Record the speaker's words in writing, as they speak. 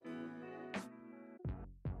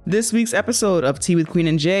This week's episode of Tea with Queen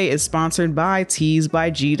and Jay is sponsored by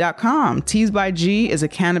teasbyg.com. Teas by G is a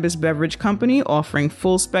cannabis beverage company offering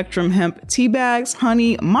full-spectrum hemp tea bags,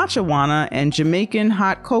 honey, matcha-wana, and Jamaican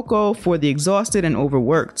hot cocoa for the exhausted and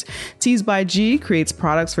overworked. Teas by G creates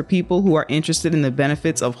products for people who are interested in the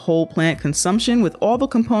benefits of whole plant consumption with all the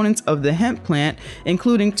components of the hemp plant,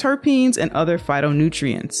 including terpenes and other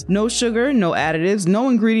phytonutrients. No sugar, no additives, no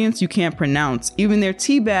ingredients you can't pronounce. Even their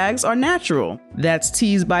tea bags are natural. That's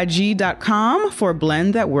teasbyg.com for a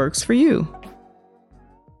blend that works for you.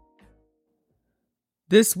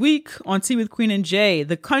 This week on Tea with Queen and Jay,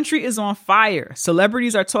 the country is on fire.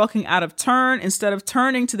 Celebrities are talking out of turn instead of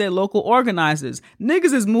turning to their local organizers.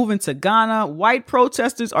 Niggas is moving to Ghana. White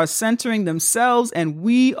protesters are centering themselves, and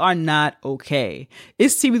we are not okay.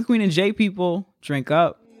 It's Tea with Queen and Jay, people. Drink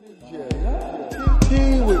up. Tea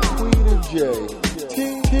with Queen and Jay.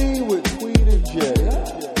 Tea with Queen and Jay.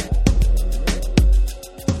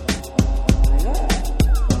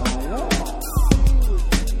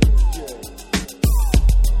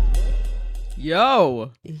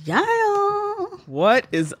 Yo. Yeah. What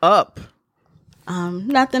is up?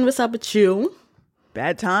 Nothing. What's up with you?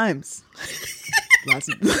 Bad times. Lots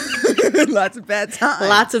of bad times. Lots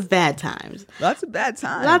of bad times. Lots of bad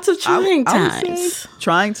times. Lots of trying I would times. say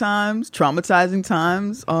trying times, traumatizing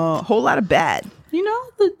times, a whole lot of bad. You know,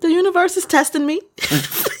 the universe is testing me.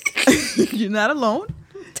 You're not alone.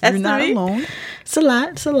 Testing You're not me. alone. It's a lot.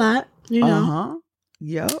 It's a lot. You know. Uh-huh.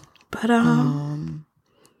 Yep. But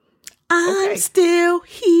I'm still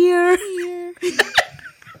here.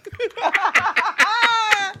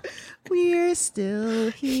 We're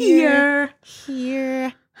still here.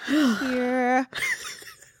 Here. Here.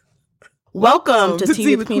 Welcome to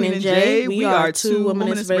Tea with Queen and Jay. We are two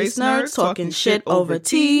womanist race nerds talking shit over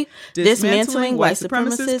tea, dismantling white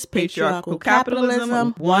supremacist patriarchal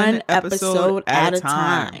capitalism, one episode at a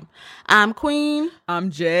time. I'm Queen.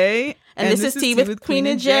 I'm Jay. And this is Tea with Queen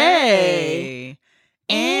and Jay.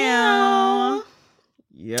 Ow.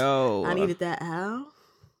 Yo. I needed that ow.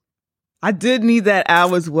 I did need that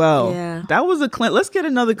ow as well. Yeah. That was a let's get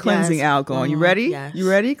another cleansing Yes. out going. You ready? Yes. You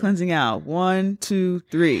ready? Cleansing out. 1, 2,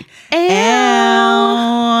 3.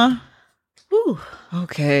 Ow. Ooh.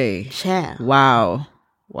 Okay. Child. Wow.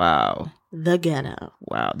 The ghetto.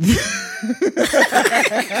 Wow.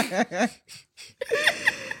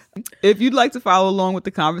 If you'd like to follow along with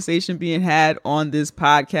the conversation being had on this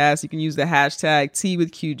podcast, you can use the hashtag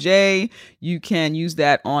 #TeaWithQJ. You can use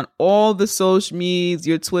that on all the social medias,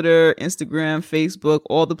 your Twitter, Instagram, Facebook,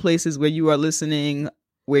 all the places where you are listening,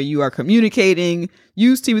 where you are communicating.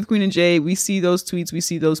 Use Tea with Queen and Jay. We see those tweets, we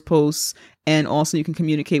see those posts. And also you can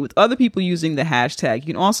communicate with other people using the hashtag. You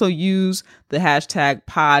can also use the hashtag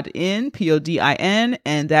PODIN, PODIN,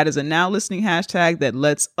 and that is a now listening hashtag that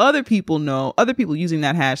lets other people using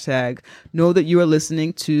that hashtag know that you are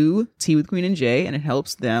listening to Tea with Queen and Jay, and it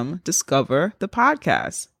helps them discover the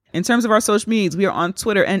podcast. In terms of our social medias, we are on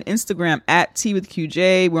Twitter and Instagram at Tea with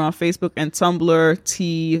QJ. We're on Facebook and Tumblr,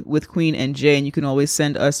 Tea with Queen and Jay. And you can always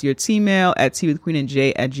send us your T-mail at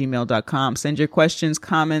teawithqueenandjay@gmail.com. Send your questions,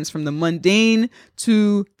 comments from the mundane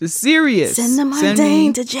to the serious. Send the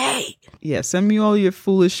mundane to Jay. Yeah, send me all your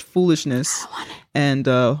foolishness. I want it. And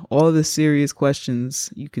all the serious questions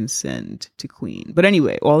you can send to Queen. But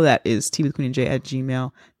anyway, all of that is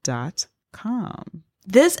teawithqueenandjay@gmail.com.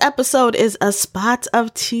 This episode is a Spot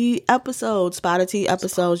of Tea episode. Spot of Tea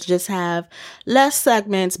episodes just have less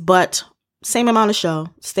segments, but same amount of show,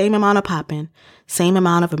 same amount of popping, same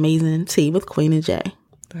amount of amazing tea with Queen and Jay.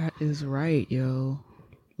 That is right, yo.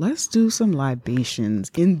 Let's do some libations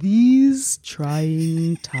in these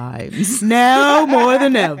trying times. Now more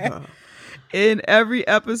than ever. In every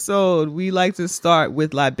episode, we like to start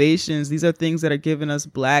with libations. These are things that are giving us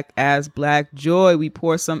black joy. We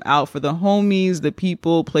pour some out for the homies, the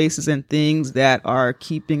people, places, and things that are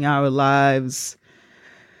keeping our lives.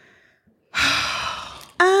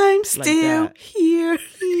 I'm still here.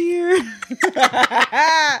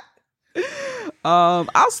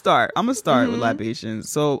 I'll start. I'm gonna start with libations.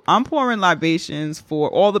 So I'm pouring libations for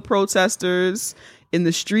all the protesters in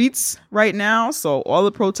the streets right now. So all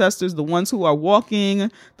the protesters, the ones who are walking,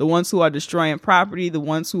 the ones who are destroying property, the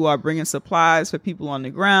ones who are bringing supplies for people on the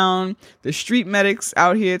ground, the street medics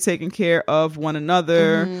out here taking care of one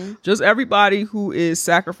another, just everybody who is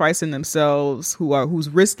sacrificing themselves, who's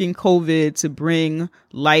risking COVID to bring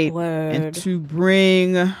light and to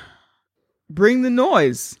bring the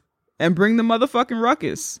noise and bring the motherfucking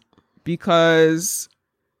ruckus, because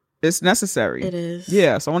it's necessary. It is.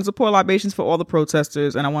 Yeah. So I wanted to pour libations for all the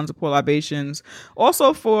protesters, and I wanted to pour libations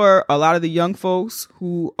also for a lot of the young folks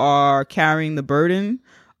who are carrying the burden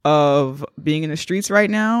of being in the streets right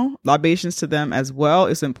now. Libations to them as well.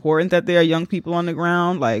 It's important that there are young people on the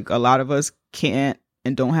ground. Like, a lot of us can't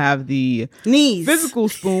and don't have the knees, physical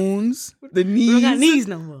spoons, the knees. We don't got knees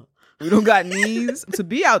no more. We don't got knees to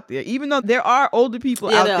be out there, even though there are older people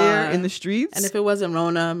out there in the streets. And if it wasn't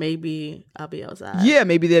Rona, maybe I'll be outside. Yeah,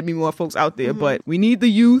 maybe there'd be more folks out there, but we need the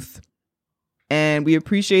youth, and we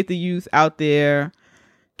appreciate the youth out there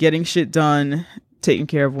getting shit done, taking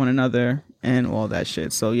care of one another, and all that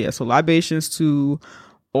shit. So yeah, so libations to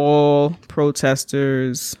all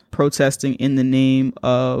protesters protesting in the name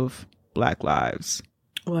of Black lives.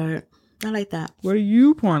 Word. I like that. What are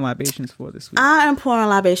you pouring libations for this week? I am pouring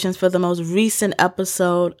libations for the most recent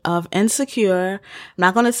episode of Insecure. I'm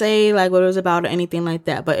not going to say like what it was about or anything like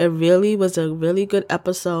that, but it really was a really good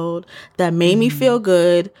episode that made me feel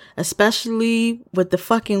good, especially with the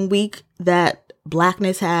fucking week that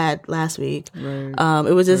Blackness had last week. Right.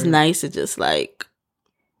 It was just nice to just like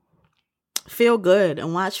feel good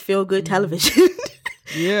and watch feel good television.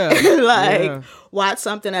 Yeah. Watch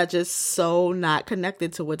something that's just so not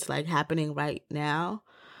connected to what's like happening right now.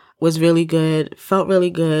 Was really good. Felt really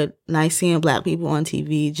good. Nice seeing Black people on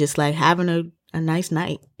TV just like having a nice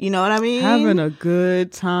night. You know what I mean? Having a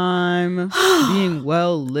good time. Being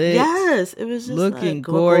well lit. Yes. It was just looking like,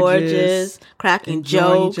 gorgeous. Cracking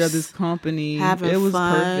enjoying jokes. each other's company. Having it was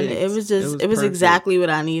fun. Perfect. It was exactly what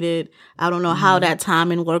I needed. I don't know how that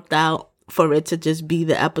timing worked out for it to just be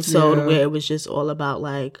the episode where it was just all about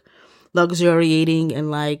like luxuriating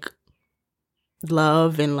and like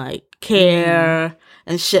love and like care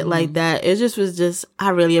and shit like that. It just was just, I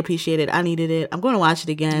really appreciate it. I needed it. I'm going to watch it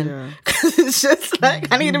again because it's just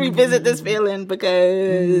like I need to revisit this feeling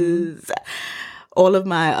because all of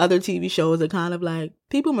my other TV shows are kind of like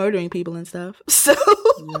people murdering people and stuff. So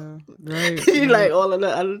like all of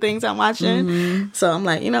the other things I'm watching. So I'm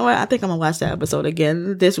like, you know what? I think I'm gonna watch that episode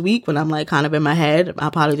again this week when I'm like kind of in my head.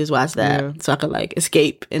 I'll probably just watch that so I could like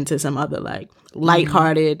escape into some other like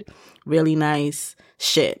lighthearted, really nice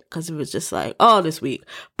shit. Because it was just like, oh, this week.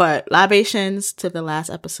 But libations to the last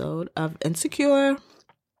episode of Insecure.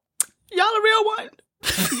 Y'all a real one.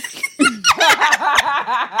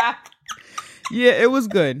 Yeah, it was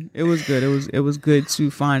good. It was good. It was good to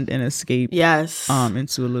find an escape. Yes.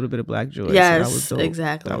 Into a little bit of Black joy. Yes, so that was dope.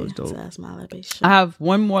 Exactly. That was dope. So that's my libation. I have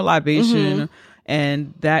one more libation,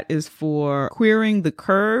 and that is for Queering the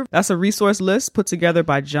Curve. That's a resource list put together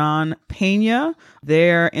by John Pena.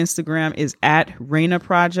 Their Instagram is at Reina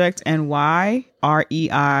Project NY,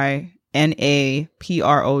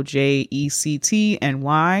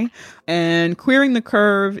 REINAPROJECTNY. And Queering the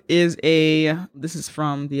Curve is this is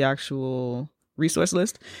from the actual resource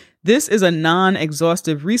list. This is a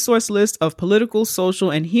non-exhaustive resource list of political, social,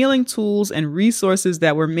 and healing tools and resources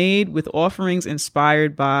that were made with offerings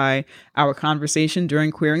inspired by our conversation during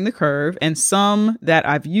Queering the Curve, and some that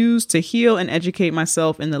I've used to heal and educate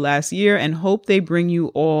myself in the last year, and hope they bring you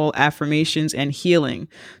all affirmations and healing.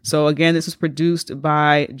 So again, this was produced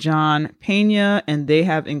by John Pena, and they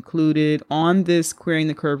have included on this Queering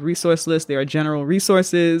the Curve resource list, there are general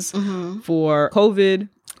resources for COVID,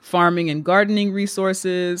 farming and gardening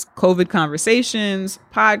resources, COVID conversations,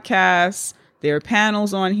 podcasts. There are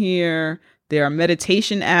panels on here. There are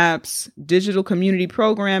meditation apps, digital community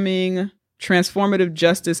programming, transformative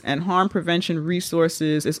justice and harm prevention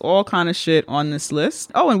resources. It's all kind of shit on this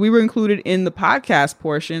list. Oh, and we were included in the podcast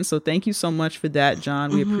portion. So thank you so much for that,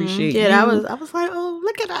 John. We appreciate you. Yeah, I was like, oh,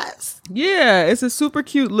 look at us. Yeah, it's a super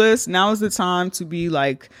cute list. Now is the time to be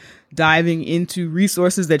like diving into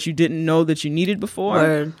resources that you didn't know that you needed before.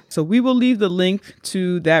 Word. So we will leave the link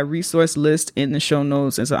to that resource list in the show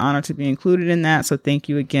notes. It's an honor to be included in that. So thank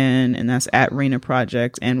you again. And that's at Reina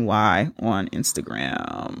Project NY on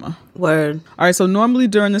Instagram. Word. All right. So normally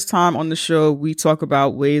during this time on the show, we talk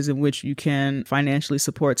about ways in which you can financially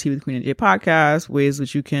support Tea with Queen and J podcast, ways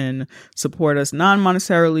that you can support us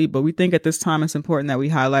non-monetarily. But we think at this time it's important that we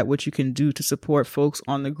highlight what you can do to support folks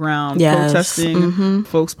on the ground, protesting,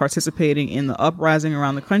 folks participating in the uprising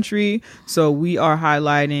around the country. So we are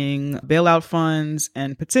highlighting bailout funds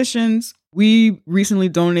and petitions. We recently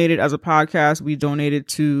donated as a podcast. We donated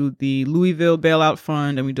to the Louisville Bailout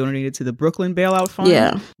Fund and we donated to the Brooklyn Bailout Fund.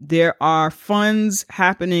 Yeah. There are funds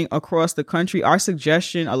happening across the country. Our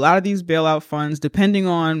suggestion, a lot of these bailout funds, depending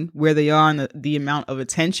on where they are and the amount of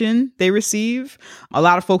attention they receive, a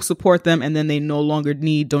lot of folks support them and then they no longer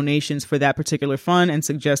need donations for that particular fund and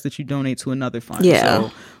suggest that you donate to another fund. Yeah.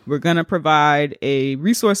 So we're going to provide a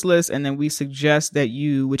resource list and then we suggest that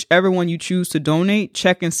you, whichever one you choose to donate,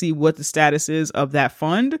 check and see what the status is of that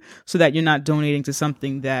fund so that you're not donating to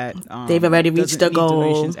something that they've already reached their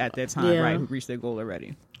goal at that time, right? Who reached their goal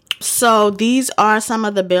already. So these are some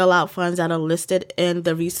of the bailout funds that are listed in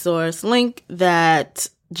the resource link that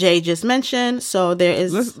Jay just mentioned. So there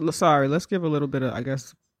is... Let's give a little bit of, I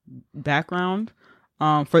guess, background.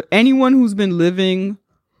 For anyone who's been living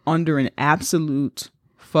under an absolute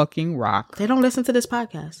fucking rock. They don't listen to this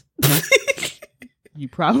podcast. You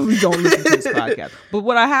probably don't listen to this podcast. But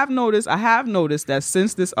what I have noticed that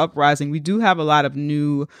since this uprising, we do have a lot of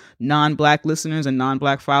new non-Black listeners and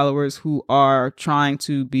non-Black followers who are trying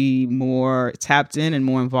to be more tapped in and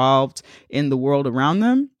more involved in the world around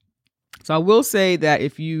them. So I will say that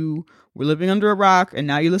if you were living under a rock and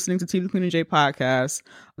now you're listening to Tea with Queen and Jay podcast,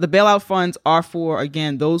 the bailout funds are for,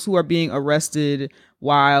 again, those who are being arrested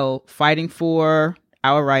while fighting for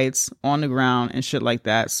our rights on the ground and shit like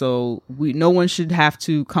that. So no one should have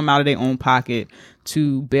to come out of their own pocket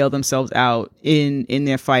to bail themselves out in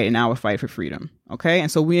their fight, in our fight for freedom. Okay.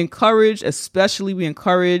 And so we encourage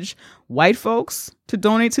white folks to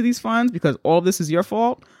donate to these funds because all this is your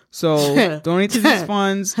fault. So donate to these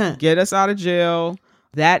funds, get us out of jail.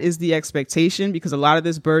 That is the expectation because a lot of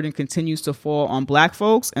this burden continues to fall on Black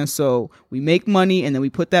folks. And so we make money and then we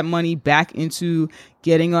put that money back into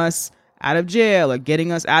getting us out of jail or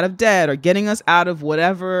getting us out of debt or getting us out of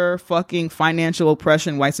whatever fucking financial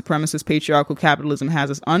oppression white supremacist patriarchal capitalism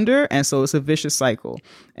has us under. And so it's a vicious cycle.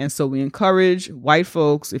 And so we encourage white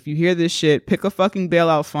folks, if you hear this shit, pick a fucking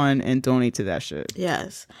bailout fund and donate to that shit.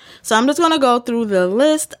 Yes. So I'm just going to go through the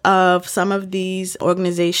list of some of these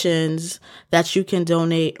organizations that you can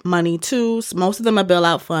donate money to. Most of them are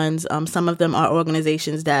bailout funds. Some of them are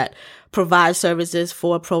organizations that provide services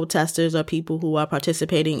for protesters or people who are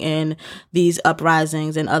participating in these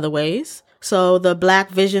uprisings in other ways. So the Black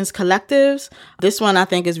Visions Collectives, this one I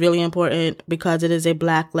think is really important because it is a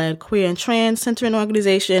Black-led queer and trans centering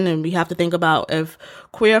organization. And we have to think about if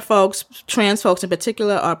queer folks, trans folks in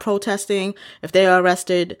particular, are protesting, if they are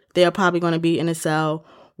arrested, they are probably going to be in a cell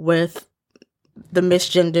with the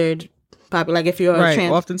misgendered, probably like if you're right.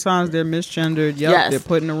 trans. Oftentimes they're misgendered. Yep, yes. They're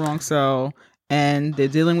put in the wrong cell. And they're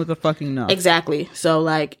dealing with a fucking nut. Exactly. So,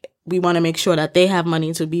 like, we want to make sure that they have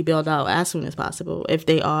money to be bailed out as soon as possible if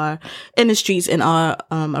they are in the streets and are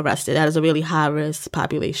arrested. That is a really high-risk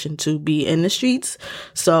population to be in the streets.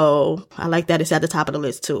 So, I like that it's at the top of the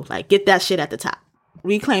list, too. Like, get that shit at the top.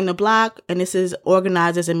 Reclaim the Block, and this is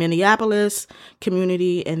organizers in Minneapolis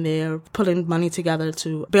community, and they're putting money together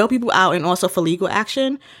to bail people out and also for legal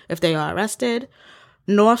action if they are arrested.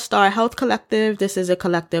 North Star Health Collective. This is a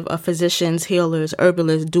collective of physicians, healers,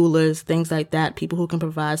 herbalists, doulas, things like that, people who can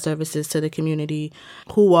provide services to the community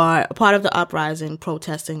who are part of the uprising,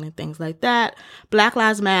 protesting and things like that. Black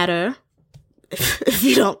Lives Matter. If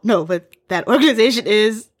you don't know what that organization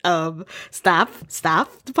is, stop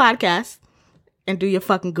the podcast and do your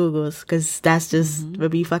fucking Googles because that's just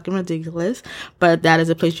would be fucking ridiculous. But that is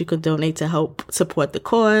a place you can donate to help support the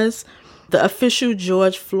cause. The official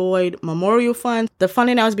George Floyd Memorial Fund, the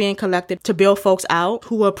funding that was being collected to bail folks out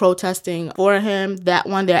who were protesting for him, that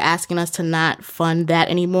one, they're asking us to not fund that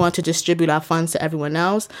anymore, to distribute our funds to everyone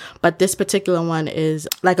else. But this particular one is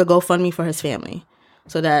like a GoFundMe for his family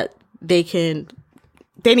so that they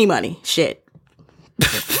need money. Shit.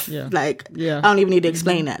 Yeah. I don't even need to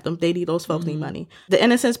explain that. Those folks need money. The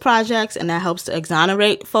Innocence Projects, and that helps to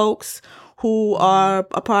exonerate folks who are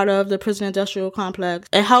a part of the prison industrial complex.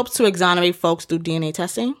 It helps to exonerate folks through DNA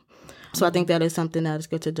testing. So I think that is something that is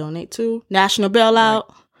good to donate to. National Bailout.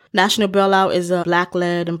 Right. National Bailout is a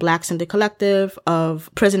Black-led and Black-centered collective of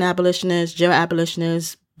prison abolitionists, jail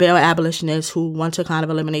abolitionists, bail abolitionists who want to kind of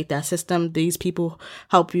eliminate that system. These people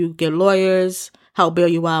help you get lawyers, help bail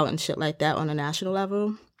you out and shit like that on a national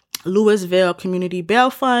level. Louisville Community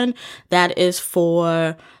Bail Fund, that is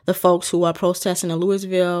for the folks who are protesting in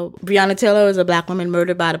Louisville. Breonna Taylor is a Black woman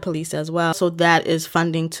murdered by the police as well. So that is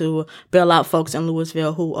funding to bail out folks in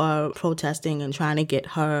Louisville who are protesting and trying to get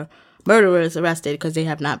her murderers arrested because they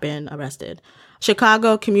have not been arrested.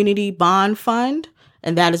 Chicago Community Bond Fund,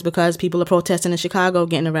 and that is because people are protesting in Chicago,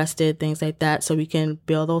 getting arrested, things like that, so we can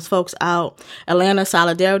bail those folks out. Atlanta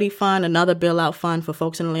Solidarity Fund, another bailout fund for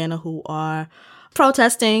folks in Atlanta who are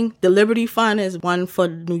protesting. The Liberty Fund is one for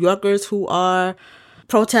New Yorkers who are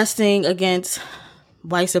protesting against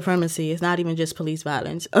white supremacy. It's not even just police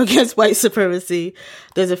violence, against white supremacy.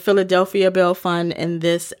 There's a Philadelphia Bail Fund in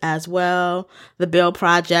this as well. The Bail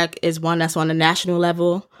Project is one that's on the national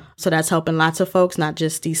level. So that's helping lots of folks, not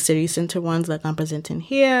just these city center ones like I'm presenting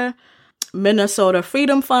here. Minnesota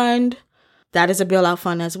Freedom Fund. That is a bailout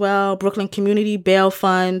fund as well. Brooklyn Community Bail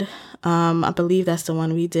Fund. I believe that's the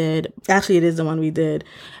one we did. Actually, it is the one we did.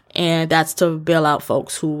 And that's to bail out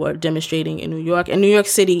folks who were demonstrating in New York. In New York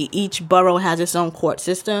City, each borough has its own court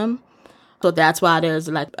system. So that's why there's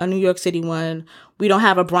like a New York City one. We don't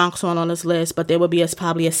have a Bronx one on this list, but there would be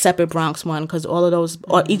probably a separate Bronx one because all of those,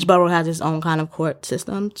 or each borough has its own kind of court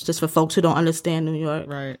system, just for folks who don't understand New York.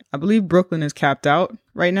 Right. I believe Brooklyn is capped out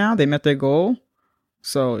right now. They met their goal.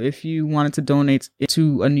 So if you wanted to donate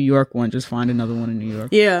to a New York one, just find another one in New York.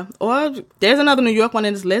 Yeah. Or there's another New York one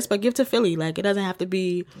in this list, but give to Philly. Like, it doesn't have to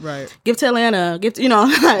be... Right. Give to Atlanta. Give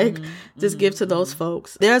to, just give to those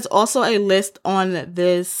folks. There's also a list on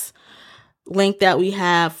this link that we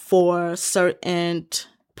have for certain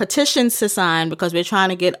petitions to sign because we're trying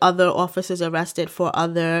to get other officers arrested for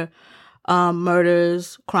other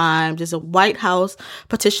murders, crimes. There's a White House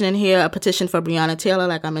petition in here, a petition for Breonna Taylor,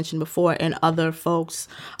 like I mentioned before, and other folks.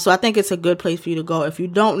 So I think it's a good place for you to go. If you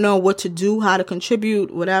don't know what to do, how to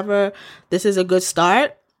contribute, whatever, this is a good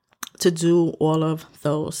start to do all of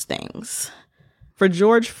those things. For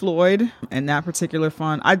George Floyd and that particular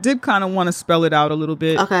fund, I did kind of want to spell it out a little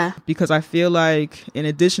bit. Okay. Because I feel like in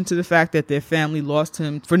addition to the fact that their family lost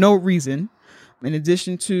him for no reason, in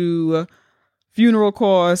addition to funeral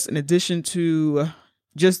costs, in addition to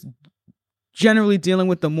just generally dealing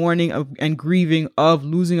with the mourning of and grieving of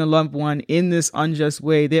losing a loved one in this unjust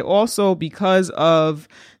way, they're also, because of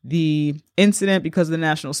the incident, because of the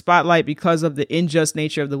national spotlight, because of the unjust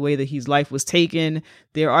nature of the way that his life was taken,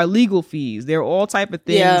 there are legal fees. There are all type of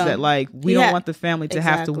things that like we don't want the family to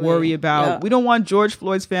have to worry about. Yeah. We don't want George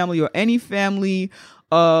Floyd's family or any family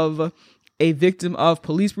of a victim of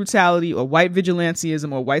police brutality or white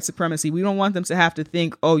vigilantism or white supremacy. We don't want them to have to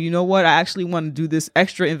think, oh, you know what? I actually want to do this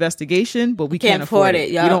extra investigation, but we can't afford it.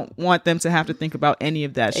 Yeah. We don't want them to have to think about any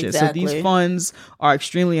of that shit. So these funds are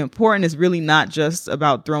extremely important. It's really not just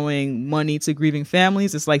about throwing money to grieving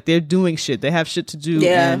families. It's like they're doing shit. They have shit to do.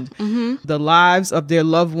 Yeah. And the lives of their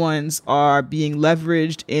loved ones are being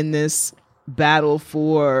leveraged in this battle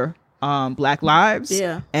for Black lives.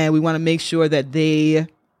 Yeah. And we want to make sure that they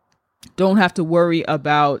don't have to worry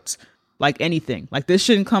about like anything. Like this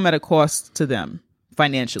shouldn't come at a cost to them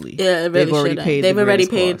financially. Yeah, it really They've already paid. They've already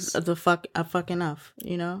paid the fuck enough.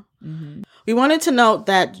 You know. Mm-hmm. We wanted to note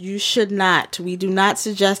that you should not. We do not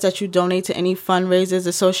suggest that you donate to any fundraisers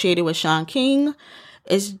associated with Shaun King.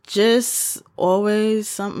 It's just always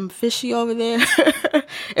something fishy over there.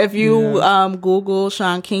 If you Google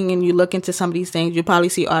Shaun King and you look into some of these things, you'll probably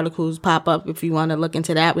see articles pop up if you want to look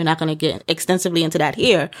into that. We're not going to get extensively into that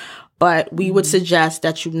here, but we would suggest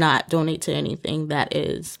that you not donate to anything that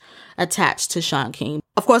is attached to Shaun King.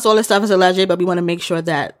 Of course, all this stuff is alleged, but we want to make sure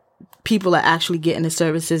that people are actually getting the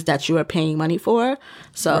services that you are paying money for.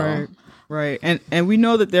 So, right. And we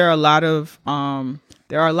know that there are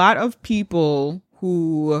a lot of people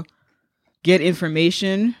who get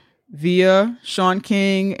information via Shaun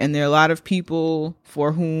King, and there are a lot of people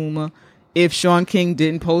for whom if Shaun King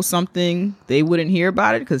didn't post something, they wouldn't hear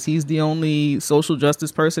about it because he's the only social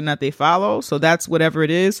justice person that they follow. So that's whatever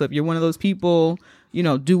it is. So if you're one of those people, you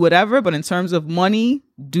know, do whatever. But in terms of money,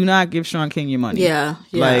 do not give Shaun King your money. Yeah.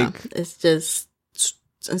 Like, it's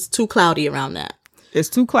too cloudy around that. It's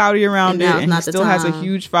too cloudy around it, and he still has a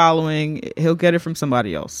huge following. He'll get it from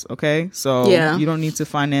somebody else, okay? So you don't need to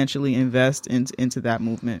financially invest into that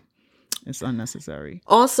movement. It's unnecessary.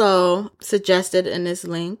 Also suggested in this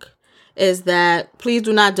link is that please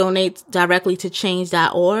do not donate directly to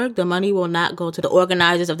change.org. The money will not go to the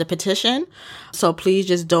organizers of the petition. So please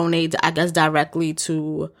just donate, I guess, directly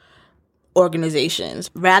to organizations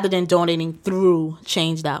rather than donating through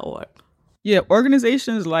change.org. Yeah,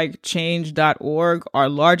 organizations like change.org are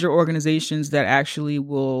larger organizations that actually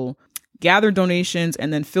will gather donations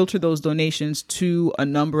and then filter those donations to a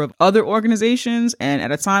number of other organizations. And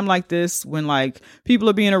at a time like this, when like people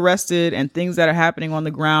are being arrested and things that are happening on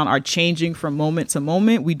the ground are changing from moment to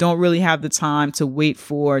moment, we don't really have the time to wait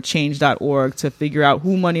for change.org to figure out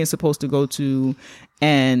who money is supposed to go to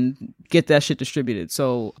and get that shit distributed.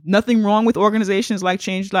 So nothing wrong with organizations like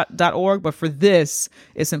change.org, but for this,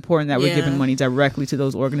 it's important that we're giving money directly to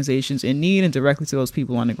those organizations in need and directly to those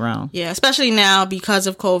people on the ground. Yeah, especially now because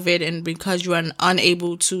of COVID and because you are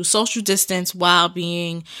unable to social distance while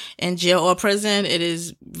being in jail or prison. It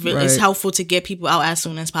is it's helpful to get people out as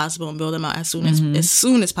soon as possible and build them out as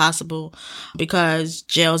soon as possible, because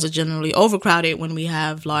jails are generally overcrowded when we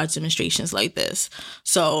have large demonstrations like this.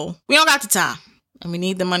 So we don't got the time. And we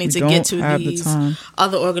need the money to get to these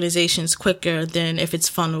other organizations quicker than if it's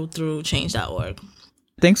funneled through change.org.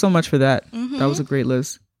 Thanks so much for that. Mm-hmm. That was a great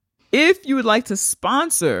list. If you would like to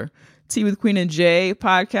sponsor Tea with Queen and Jay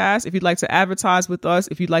podcast. If you'd like to advertise with us,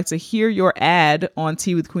 if you'd like to hear your ad on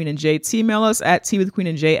Tea with Queen and Jay, email us at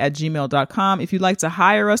teawithqueenandjay@gmail.com. If you'd like to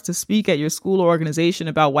hire us to speak at your school or organization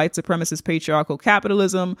about white supremacist patriarchal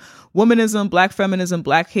capitalism, womanism, black feminism,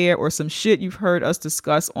 black hair, or some shit you've heard us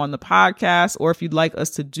discuss on the podcast, or if you'd like us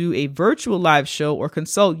to do a virtual live show or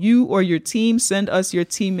consult you or your team, send us your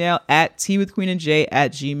teamail at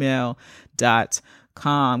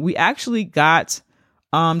teawithqueenandjay@gmail.com. We actually got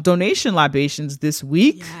donation libations this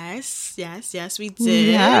week. Yes, we did.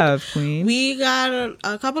 We have, Queen. We got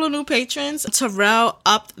a couple of new patrons. Terrell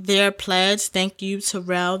upped their pledge. Thank you,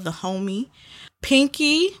 Terrell, the homie.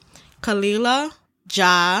 Pinky, Kalila,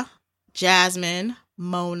 Jasmine,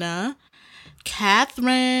 Mona,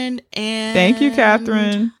 Catherine, and thank you,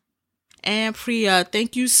 Catherine. And Priya.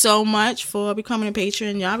 Thank you so much for becoming a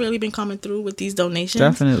patron. Y'all really been coming through with these donations.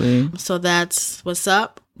 Definitely. So that's what's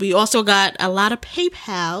up. We also got a lot of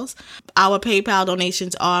PayPals. Our PayPal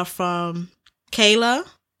donations are from Kayla.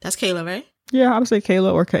 That's Kayla, right? Yeah, I would say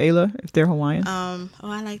Kayla or Kaela if they're Hawaiian. I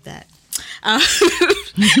like that.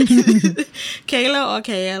 Kayla or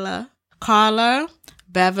Kaela. Carla,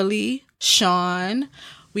 Beverly, Sean.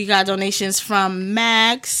 We got donations from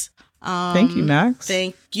Max. Thank you, Max.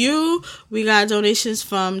 Thank you. We got donations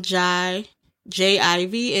from J.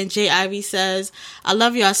 Ivy, and J. Ivy says, I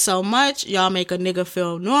love y'all so much. Y'all make a nigga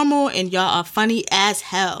feel normal, and y'all are funny as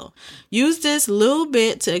hell. Use this little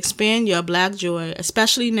bit to expand your black joy,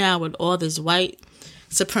 especially now with all this white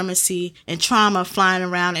supremacy and trauma flying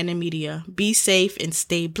around in the media. Be safe and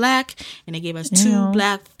stay black. And they gave us 2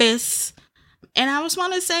 black fists. And I just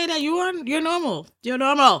want to say that you're normal. You're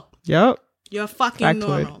normal. Yep. You're fucking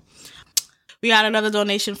normal. We got another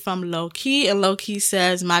donation from Low Key, and Low Key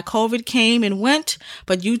says, my COVID came and went,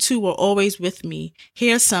 but you two were always with me.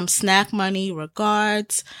 Here's some snack money.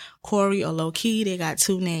 Regards, Corey or Low Key. They got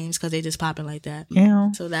 2 names because they just popping like that.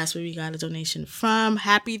 Yeah. So that's where we got a donation from.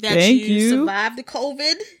 Happy that Thank you you survived the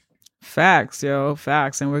COVID. Facts, yo,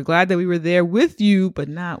 facts. And we're glad that we were there with you, but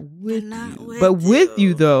not with you. But with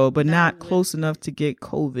you, though, but not close enough to get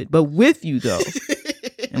COVID. But with you, though.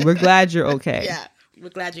 And we're glad you're okay. Yeah, we're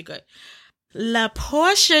glad you're good. La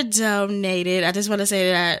Portia donated. I just want to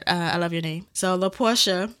say that I love your name. So La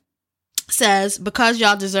Portia says, because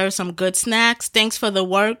y'all deserve some good snacks, thanks for the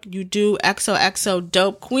work you do. XOXO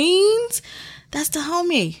dope queens. That's the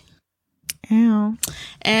homie. Yeah.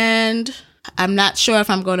 And I'm not sure if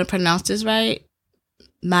I'm going to pronounce this right.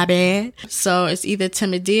 My bad. So it's either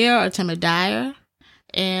Timidir or Timidire.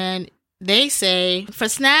 And they say, for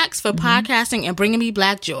snacks, for podcasting, and bringing me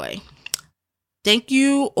black joy. Thank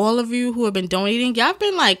you, all of you who have been donating. Y'all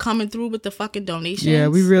been like coming through with the fucking donations. Yeah,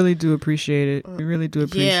 we really do appreciate it. We really do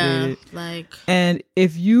appreciate it. Like, and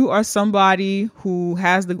if you are somebody who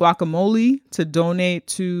has the guacamole to donate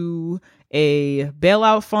to a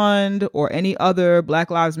bailout fund or any other Black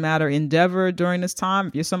Lives Matter endeavor during this time,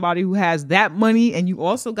 if you're somebody who has that money and you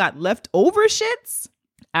also got leftover shits,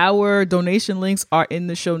 our donation links are in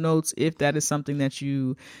the show notes if that is something that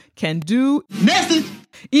you can do. Message.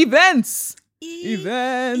 Events.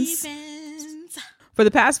 For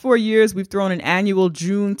the past 4 years, we've thrown an annual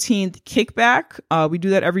Juneteenth kickback. We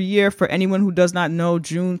do that every year. For anyone who does not know,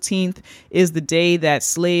 Juneteenth is the day that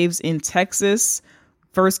slaves in Texas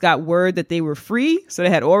first got word that they were free. So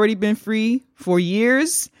they had already been free for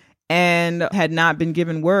years and had not been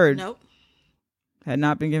given word. Nope. Had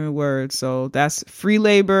not been given word. So that's free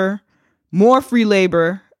labor, more free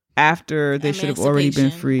labor after they should have already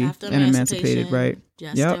been free and emancipated, right?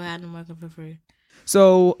 Yeah, still had them working for free.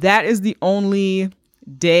 So that is the only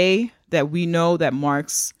day that we know that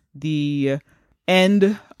marks the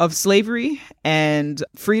end of slavery and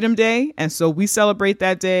Freedom Day. And so we celebrate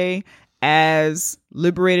that day as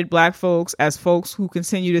liberated Black folks, as folks who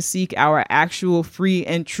continue to seek our actual free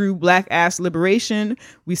and true Black ass liberation.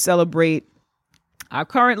 We celebrate our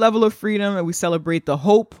current level of freedom, and we celebrate the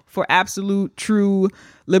hope for absolute true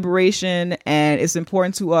liberation. And it's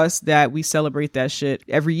important to us that we celebrate that shit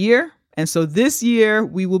every year. And so this year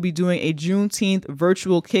we will be doing a Juneteenth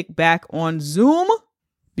virtual kickback on Zoom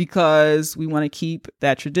because we want to keep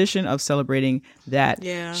that tradition of celebrating that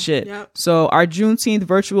shit. Yep. So our Juneteenth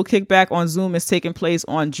virtual kickback on Zoom is taking place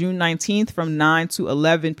on June 19th from 9 to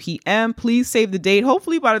 11 p.m. Please save the date.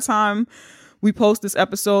 Hopefully by the time we post this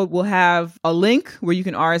episode, we'll have a link where you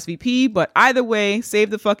can RSVP. But either way,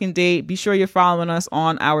 save the fucking date. Be sure you're following us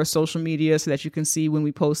on our social media so that you can see when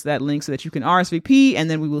we post that link so that you can RSVP.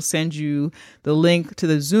 And then we will send you the link to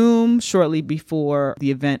the Zoom shortly before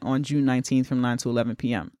the event on June 19th from 9 to 11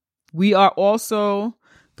 p.m. We are also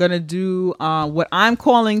going to do what I'm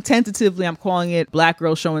calling tentatively, I'm calling it Black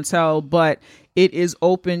Girl Show and Tell, but It is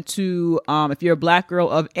open to if you're a Black girl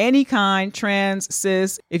of any kind, trans,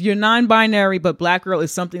 cis. If you're non-binary but Black girl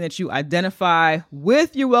is something that you identify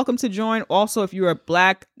with, you're welcome to join. Also, if you're a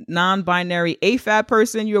Black non-binary AFAB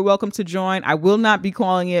person, you're welcome to join. I will not be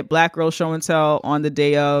calling it Black Girl Show and Tell on the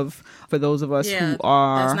day of, for those of us who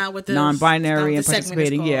are non-binary and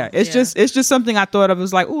participating. It's just something I thought of. It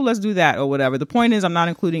was like, oh, let's do that or whatever. The point is, I'm not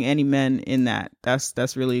including any men in that.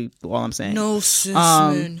 That's really all I'm saying. No cis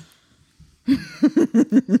men.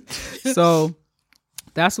 So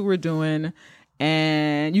that's what we're doing.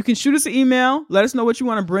 And you can shoot us an email. Let us know what you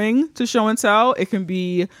want to bring to Show and Tell. It can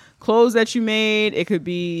be clothes that you made. It could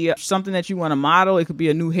be something that you want to model. It could be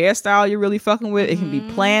a new hairstyle you're really fucking with. It can be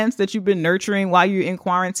plants that you've been nurturing while you're in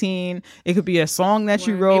quarantine. It could be a song that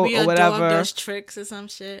you wrote maybe or whatever. Dog does tricks or some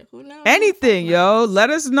shit. Who knows? Anything, yo. Let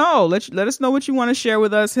us know. Let us know what you want to share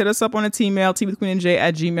with us. Hit us up on a T-mail,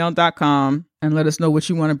 teawithqueenandj@gmail.com, and let us know what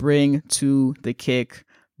you want to bring to the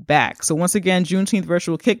kickback. So once again, Juneteenth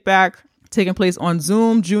virtual kickback taking place on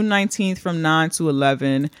Zoom, June 19th from 9 to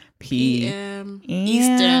 11 p.m.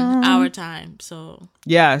 Eastern, our time. So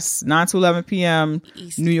yes, 9 to 11 p.m.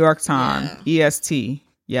 Eastern. New York time, EST.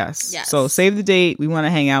 Yes. So save the date. We want to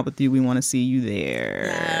hang out with you. We want to see you there.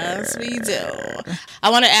 Yes, we do. I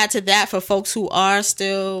want to add to that for folks who are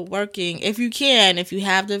still working. If you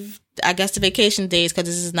have the vacation days, because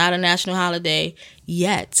this is not a national holiday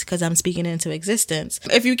yet, because I'm speaking into existence.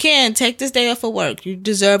 If you can, take this day off of work. You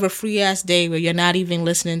deserve a free ass day where you're not even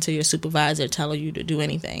listening to your supervisor telling you to do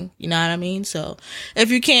anything. You know what I mean? So if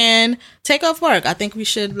you can, take off work. I think we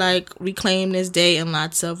should reclaim this day in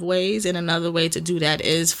lots of ways. And another way to do that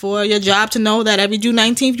is for your job to know that every June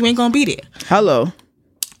 19th, you ain't gonna be there. Hello.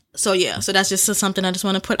 So so that's just something I just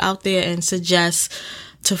want to put out there and suggest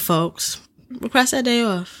to folks. Request that day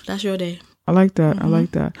off. That's your day. I like that. I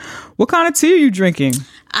like that. What kind of tea are you drinking?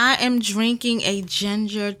 I am drinking a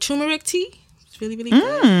ginger turmeric tea. It's really, really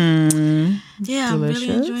good. Yeah, delicious. I'm really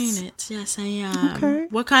enjoying it. Yes, I am. Okay.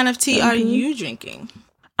 What kind of tea are you drinking?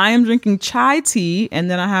 I am drinking chai tea, and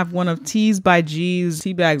then I have one of Teas by G's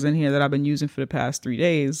tea bags in here that I've been using for the past 3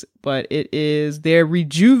 days. But it is their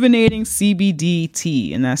rejuvenating CBD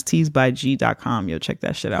tea, and that's teasbygg.com. Yo, check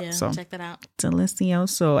that shit out. Yeah, check that out.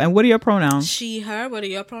 Delicioso. And what are your pronouns? She, her. What are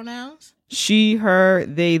your pronouns? She, her,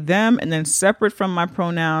 they, them. And then separate from my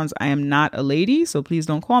pronouns, I am not a lady, so please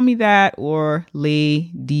don't call me that, or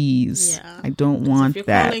ladies. Yeah. I don't want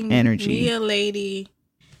that energy. Me a lady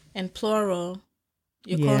in plural.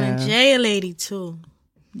 You're calling Jay a lady too.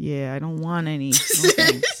 Yeah, I don't want any. No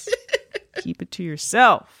thanks. Keep it to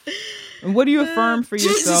yourself. And what do you affirm for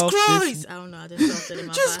yourself? Jesus Christ! I don't know. I just felt it in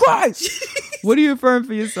my Jesus Christ! What do you affirm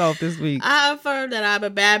for yourself this week? I affirm that I'm a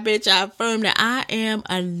bad bitch. I affirm that I am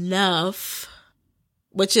enough,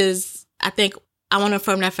 which is, I think, I want to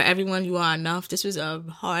affirm that for everyone. You are enough. This was a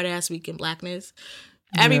hard ass week in Blackness.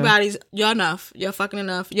 Everybody's, you're enough. You're fucking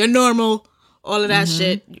enough. You're normal. All of that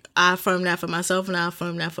shit, I affirm that for myself, and I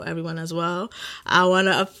affirm that for everyone as well. I want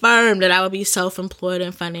to affirm that I will be self-employed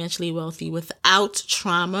and financially wealthy without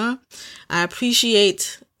trauma. I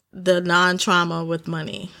appreciate the non-trauma with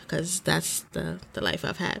money, because that's the life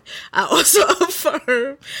I've had. I also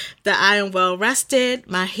affirm that I am well-rested.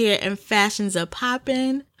 My hair and fashions are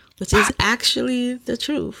popping, which is actually the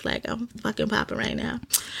truth. I'm fucking popping right now.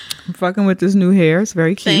 I'm fucking with this new hair. It's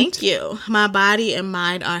very cute. Thank you. My body and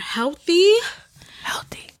mind are healthy.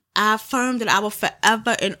 I affirm that I will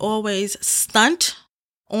forever and always stunt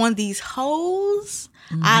on these hoes.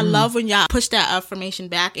 I love when y'all push that affirmation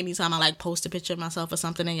back anytime I post a picture of myself or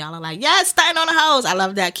something and y'all are like, yes, stunting on the hoes. I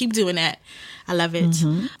love that. Keep doing that. I love it.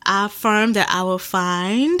 I affirm that I will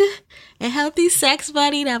find a healthy sex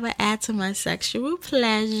buddy that will add to my sexual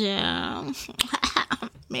pleasure.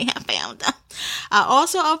 May have found them. I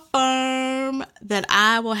also affirm that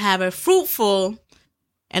I will have a fruitful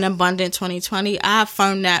and abundant 2020. I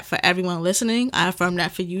affirm that for everyone listening. I affirm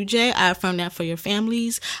that for you, Jay. I affirm that for your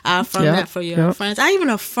families. I affirm that for your friends. I even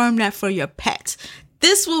affirm that for your pets.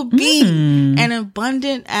 This will be an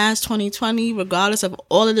abundant ass 2020, regardless of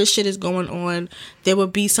all of this shit is going on. There will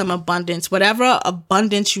be some abundance. Whatever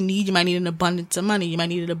abundance you need, you might need an abundance of money. You might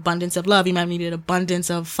need an abundance of love. You might need an abundance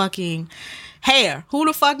of fucking hair. Who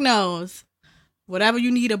the fuck knows? Whatever you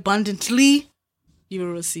need abundantly, you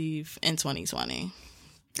will receive in 2020.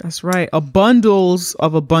 That's right. A bundles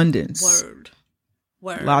of abundance. Word.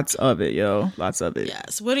 Lots of it, yo. Lots of it.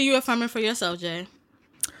 Yes. What are you affirming for yourself, Jay?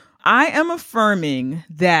 I am affirming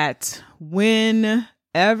that whenever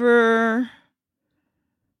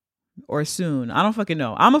or soon, I don't fucking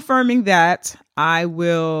know. I'm affirming that I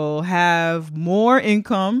will have more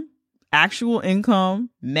income, actual income,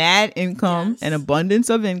 mad income, and abundance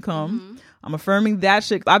of income. I'm affirming that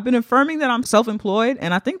shit. I've been affirming that I'm self-employed,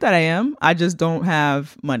 and I think that I am. I just don't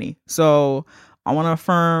have money. So I want to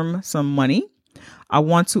affirm some money. I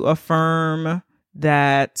want to affirm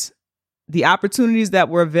that the opportunities that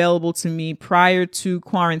were available to me prior to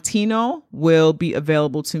Quarantino will be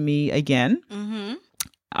available to me again. Mm-hmm.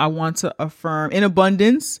 I want to affirm in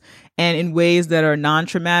abundance and in ways that are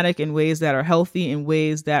non-traumatic, in ways that are healthy, in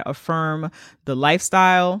ways that affirm the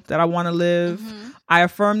lifestyle that I want to live. Mm-hmm. I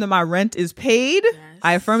affirm that my rent is paid. Yes.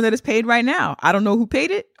 I affirm that it's paid right now. I don't know who paid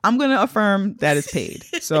it. I'm going to affirm that it's paid.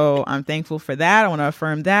 So I'm thankful for that. I want to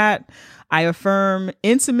affirm that. I affirm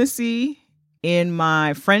intimacy in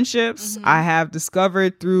my friendships. Mm-hmm. I have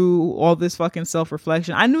discovered through all this fucking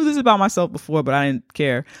self-reflection. I knew this about myself before, but I didn't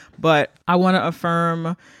care. But I want to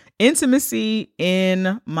affirm intimacy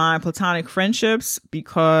in my platonic friendships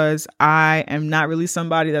because I am not really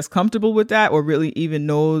somebody that's comfortable with that or really even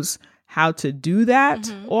knows how to do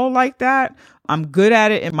that all like that. I'm good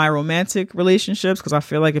at it in my romantic relationships because I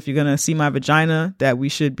feel like if you're going to see my vagina, that we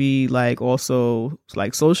should be like also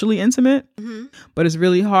like socially intimate. Mm-hmm. But it's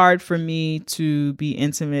really hard for me to be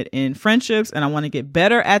intimate in friendships. And I want to get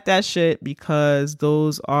better at that shit because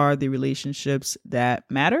those are the relationships that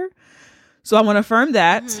matter. So I want to affirm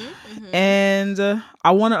that. Mm-hmm, mm-hmm. And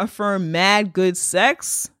I want to affirm mad good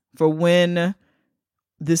sex for when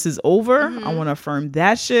this is over. Mm-hmm. I want to affirm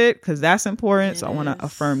that shit because that's important. Yes. So I want to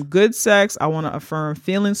affirm good sex. I want to affirm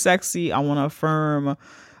feeling sexy. I want to affirm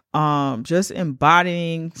just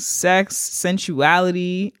embodying sex,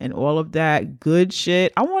 sensuality, and all of that good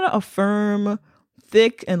shit. I want to affirm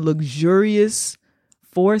thick and luxurious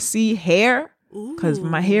 4C hair because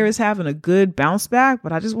my hair is having a good bounce back,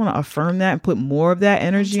 but I just want to affirm that and put more of that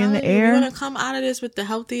energy in the air. You're going to come out of this with the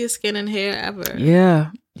healthiest skin and hair ever.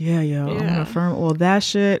 Yeah. I want to affirm all that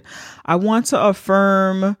shit. I want to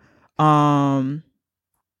affirm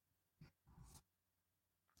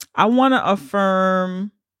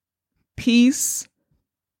peace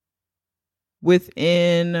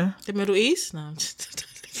within the Middle East. No,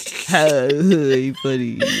 hey,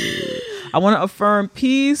 buddy. I want to affirm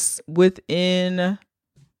peace within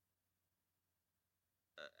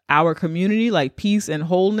our community, like peace and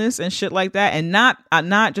wholeness and shit like that. And not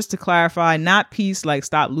just to clarify, not peace like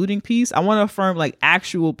stop looting peace. I want to affirm like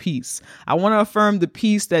actual peace. I want to affirm the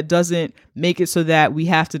peace that doesn't make it so that we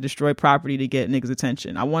have to destroy property to get niggas'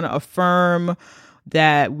 attention. I want to affirm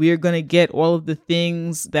that we're going to get all of the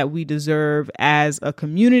things that we deserve as a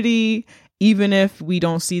community, even if we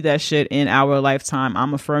don't see that shit in our lifetime.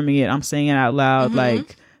 I'm affirming it. I'm saying it out loud,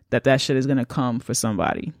 like that shit is going to come for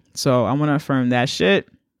somebody. So I want to affirm that shit.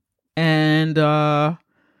 And and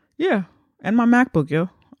my MacBook, yo.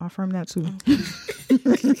 I affirm that too.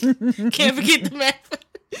 Can't forget the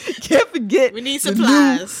MacBook. Can't forget. We need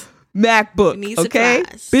supplies. MacBook. We need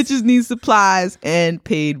supplies. Bitches need supplies and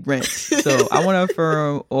paid rent. So I want to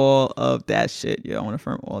affirm all of that shit, yo. I want to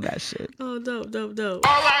affirm all that shit. Oh, dope. All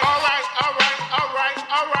right.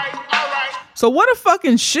 So what a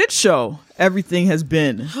fucking shit show everything has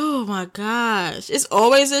been. Oh my gosh. It's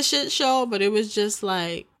always a shit show, but it was just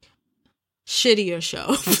like shittier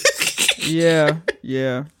show.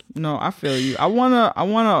 Yeah. No, I feel you. I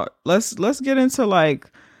wanna let's get into like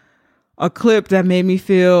a clip that made me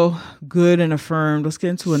feel good and affirmed. Let's get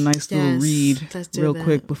into a nice little read real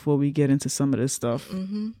quick before we get into some of this stuff.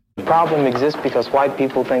 Mm-hmm. The problem exists because white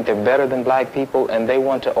people think they're better than black people, and they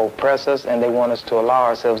want to oppress us, and they want us to allow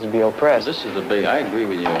ourselves to be oppressed. This is the big. I agree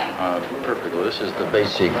with you perfectly. This is the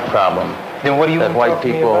basic problem. Then what do you that white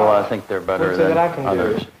people think they're better than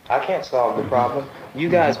others? I can't solve the problem. You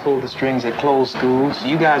guys pull the strings that close schools.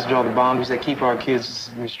 You guys draw the boundaries that keep our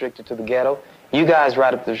kids restricted to the ghetto. You guys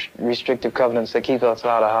write up the restrictive covenants that keep us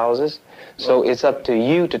out of houses. So it's up to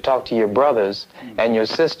you to talk to your brothers and your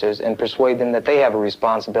sisters and persuade them that they have a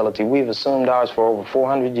responsibility. We've assumed ours for over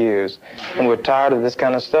 400 years, and we're tired of this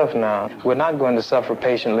kind of stuff now. We're not going to suffer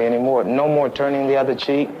patiently anymore. No more turning the other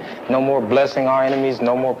cheek. No more blessing our enemies.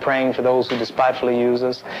 No more praying for those who despitefully use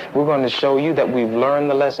us. We're going to show you that we've learned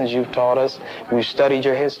the lessons you've taught us. We've studied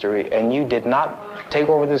your history, and you did not take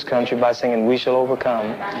over this country by singing "We Shall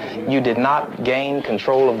Overcome." You did not gain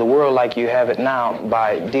control of the world like you have it now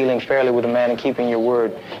by dealing fairly with a man and keeping your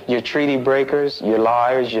word. You're treaty breakers, you're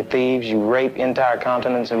liars, you're thieves, you rape entire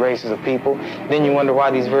continents and races of people. Then you wonder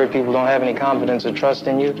why these very people don't have any confidence or trust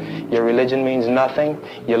in you. Your religion means nothing.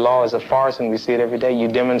 Your law is a farce, and we see it every day. You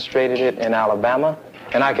demonstrated it in Alabama.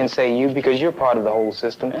 And I can say you because you're part of the whole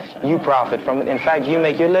system. You profit from it. In fact, you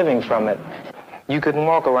make your living from it. You couldn't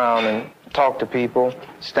walk around and talk to people,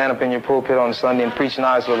 stand up in your pulpit on Sunday and preach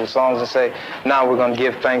nice little songs and say, now we're going to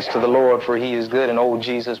give thanks to the Lord for he is good and old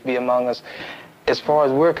Jesus be among us. as far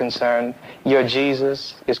as we're concerned, your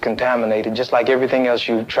Jesus is contaminated, just like everything else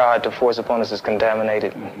you tried to force upon us is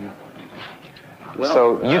contaminated. Well,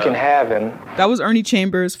 so you can have him. That was Ernie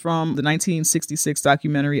Chambers from the 1966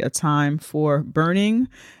 documentary A Time for Burning.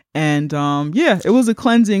 And it was a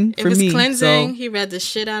cleansing for me. It was cleansing. So. He read the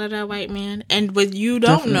shit out of that white man. And what you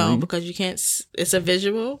don't know, because you can't, it's a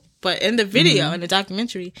visual, but in the video, in the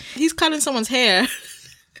documentary, he's cutting someone's hair.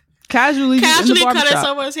 Casually cutting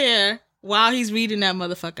someone's hair while he's reading that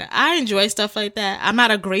motherfucker. I enjoy stuff like that. I'm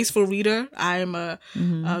not a graceful reader. I am a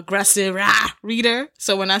aggressive reader.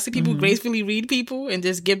 So when I see people gracefully read people and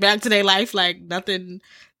just get back to their life like nothing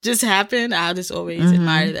just happened, I just always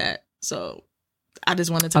admire that. So I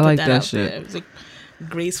just wanted to put that out there. It was a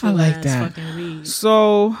graceful fucking read.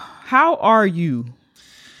 So how are you?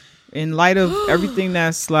 In light of everything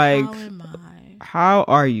that's like, how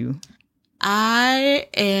are you? I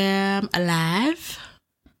am alive.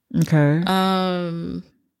 Okay. I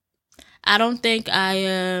don't think I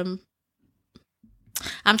am.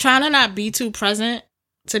 I'm trying to not be too present,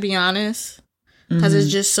 to be honest, because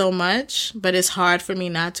it's just so much. But it's hard for me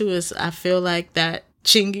not to. I feel like that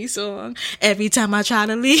Chingy song. Every time I try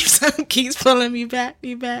to leave, someone keeps pulling me back,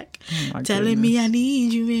 telling me I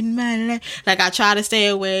need you in my life. Like I try to stay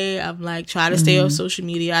away. I'm like try to stay off social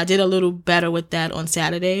media. I did a little better with that on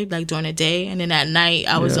Saturday, like during the day, and then at night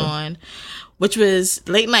I was on. Which was,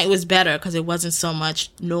 late night was better because it wasn't so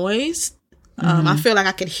much noise. I feel like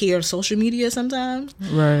I could hear social media sometimes.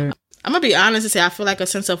 Right. I'm going to be honest and say I feel like a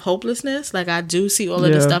sense of hopelessness. Like I do see all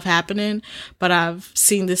of this stuff happening, but I've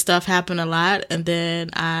seen this stuff happen a lot. And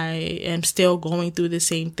then I am still going through the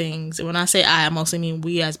same things. And when I say I mostly mean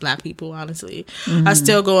we as Black people, honestly. are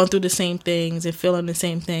still going through the same things and feeling the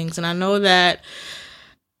same things. And I know that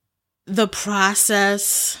the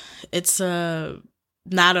process, it's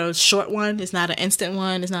not a short one, it's not an instant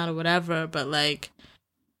one, it's not a whatever, but like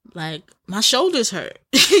my shoulders hurt,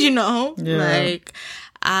 like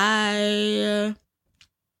I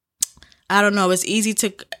don't know, it's easy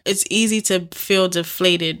to feel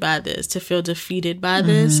deflated by this, to feel defeated by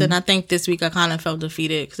this. And I think this week I kind of felt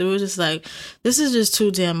defeated because it was just like, this is just too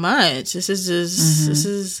damn much. This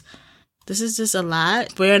is just a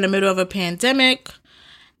lot. We're in the middle of a pandemic.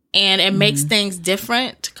 And it makes things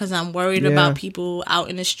different because I'm worried about people out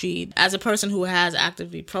in the street. As a person who has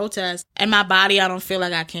actively protest, in my body, I don't feel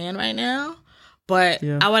like I can right now. But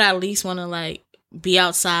I would at least want to like be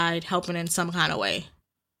outside helping in some kind of way.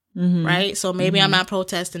 Right? So maybe I'm not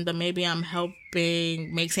protesting, but maybe I'm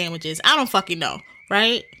helping make sandwiches. I don't fucking know.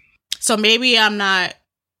 Right? So maybe I'm not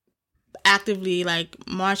actively like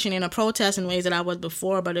marching in a protest in ways that I was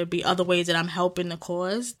before, but it'd be other ways that I'm helping the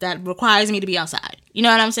cause that requires me to be outside. You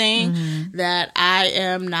know what I'm saying? That I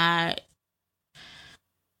am not,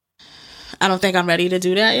 I don't think I'm ready to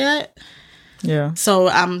do that yet. Yeah. So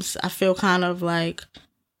I feel kind of like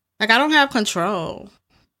I don't have control.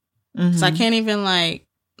 So I can't even like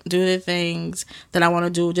do the things that I want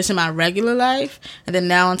to do just in my regular life. And then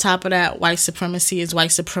now on top of that, white supremacy is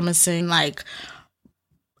white supremacy, like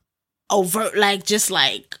overt, like just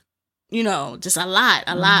like, just a lot.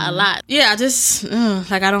 Yeah, I just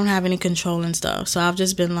like I don't have any control and stuff. So I've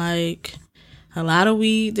just been like a lot of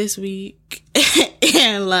weed this week.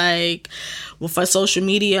 And like, well, for social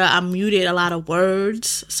media, I muted a lot of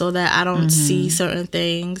words so that I don't see certain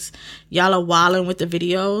things. Y'all are wilding with the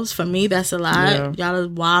videos. For me, that's a lot. Y'all are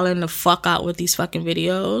wilding the fuck out with these fucking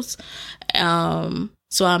videos.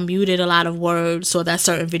 So I muted a lot of words so that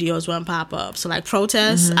certain videos wouldn't pop up. So like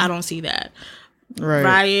protests, I don't see that. Right.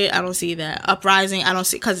 Riot, I don't see that. Uprising, I don't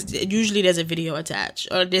see, because usually there's a video attached.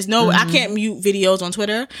 Or there's no, I can't mute videos on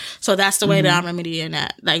Twitter. So that's the way that I'm remedying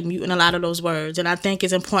that. Like muting a lot of those words. And I think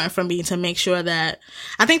it's important for me to make sure that,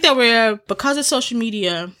 I think that because of social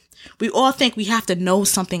media, we all think we have to know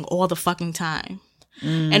something all the fucking time.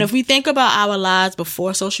 And if we think about our lives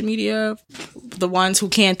before social media, the ones who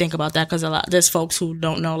can't think about that, because there's folks who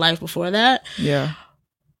don't know life before that. Yeah.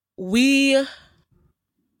 We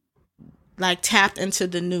like tapped into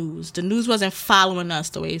the news. The news wasn't following us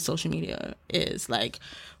the way social media is. Like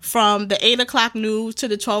from the 8 o'clock news to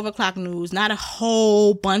the 12 o'clock news, not a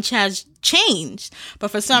whole bunch has changed. But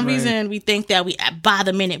for some reason, we think that by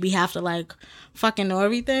the minute we have to like fucking know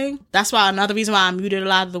everything. That's why another reason why I muted a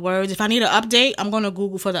lot of the words. If I need an update, I'm going to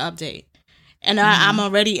Google for the update. And I'm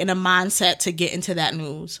already in a mindset to get into that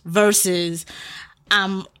news versus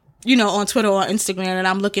I'm, on Twitter or Instagram and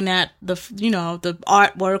I'm looking at the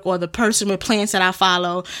artwork or the person with plants that I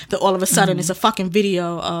follow, that all of a sudden it's a fucking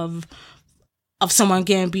video of someone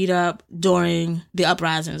getting beat up during the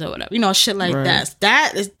uprisings or whatever, shit like that.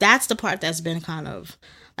 That's the part that's been kind of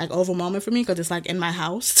like overwhelming for me because it's like in my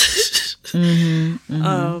house.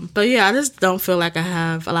 But yeah, I just don't feel like I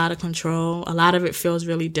have a lot of control. A lot of it feels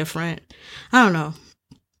really different. I don't know.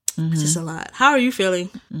 It's just a lot. How are you feeling?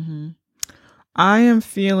 I am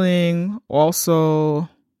feeling also,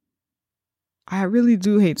 I really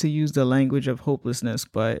do hate to use the language of hopelessness,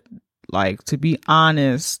 but like, to be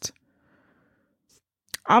honest,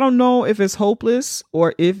 I don't know if it's hopeless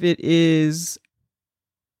or if it is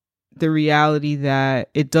the reality that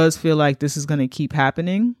it does feel like this is going to keep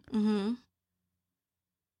happening.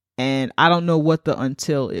 And I don't know what the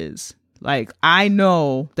until is. Like, I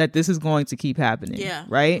know that this is going to keep happening. Yeah.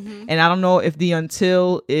 Right. And I don't know if the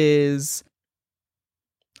until is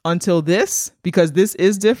until this, because this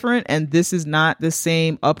is different and this is not the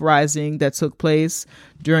same uprising that took place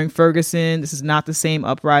during Ferguson. This is not the same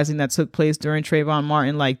uprising that took place during Trayvon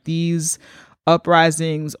Martin. Like, these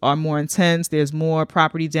uprisings are more intense. There's more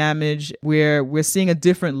property damage, where we're seeing a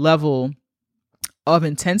different level of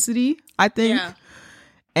intensity, I think. Yeah.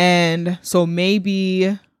 And so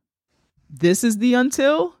maybe this is the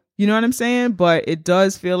until, you know what I'm saying? But it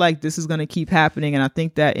does feel like this is going to keep happening. And I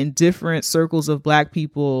think that in different circles of Black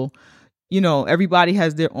people, you know, everybody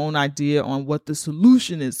has their own idea on what the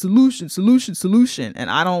solution is. Solution. And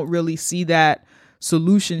I don't really see that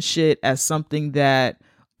solution shit as something that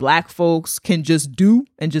Black folks can just do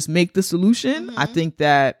and just make the solution. I think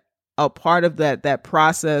that a part of that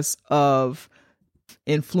process of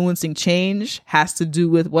influencing change has to do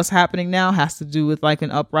with what's happening now, has to do with like an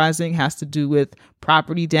uprising, has to do with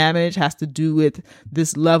property damage, has to do with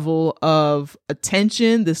this level of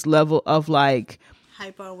attention, this level of like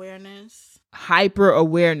hyper awareness.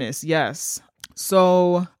 Yes.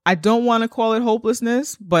 So I don't want to call it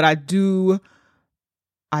hopelessness, but I do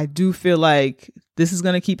feel like this is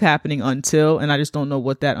going to keep happening until, and I just don't know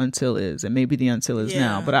what that until is. And maybe the until is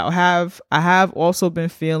now, but I have also been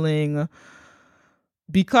feeling,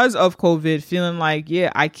 because of COVID, feeling like,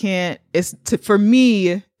 I can't, for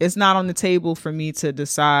me, it's not on the table for me to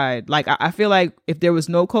decide. Like, I feel like if there was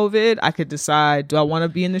no COVID, I could decide, do I want to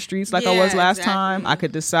be in the streets like I was last time? I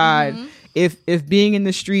could decide if being in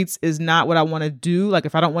the streets is not what I want to do, like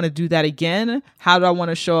if I don't want to do that again, how do I want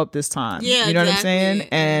to show up this time? You know what I'm saying?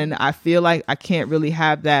 And I feel like I can't really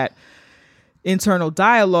have that internal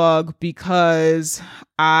dialogue because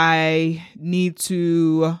I need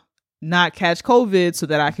to not catch COVID so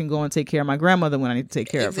that I can go and take care of my grandmother when I need to take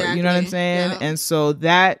care of her. You know what I'm saying? Yeah. And so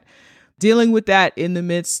that, dealing with that in the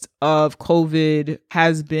midst of COVID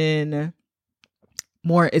has been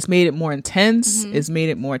it's made it more intense. It's made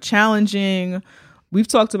it more challenging. We've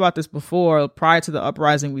talked about this before. Prior to the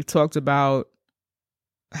uprising, we've talked about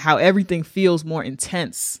how everything feels more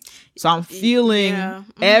intense. So I'm feeling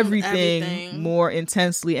everything more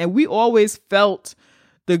intensely. And we always felt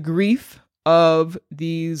the grief of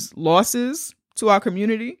these losses to our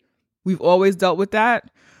community. We've always dealt with that.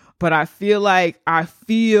 But I feel like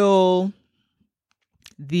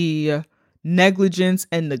the negligence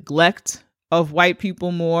and neglect of white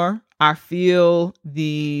people more. I feel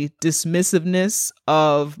the dismissiveness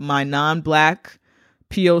of my non-Black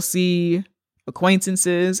POC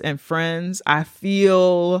acquaintances and friends. I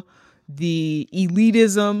feel the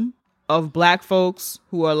elitism of Black folks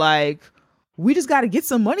who are like, we just got to get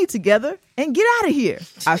some money together and get out of here.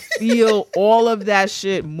 I feel all of that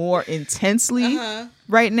shit more intensely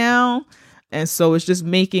right now. And so it's just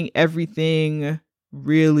making everything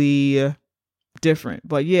really different.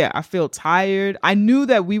 But yeah, I feel tired. I knew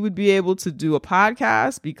that we would be able to do a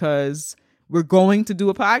podcast because we're going to do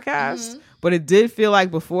a podcast. But it did feel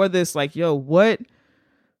like before this, like, yo, what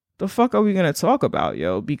the fuck are we going to talk about,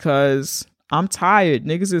 yo? Because I'm tired.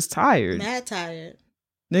 Niggas is tired. Mad tired.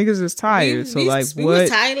 Niggas is tired. So like, we was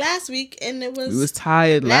tired last week, and it was we was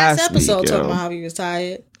tired last episode week, talking about how we was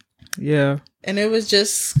tired. Yeah, and it was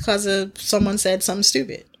just because of someone said something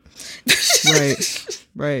stupid.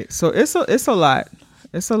 Right. So it's a lot.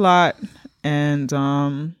 It's a lot, and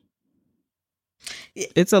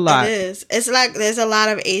it's a lot. It is. It's like there's a lot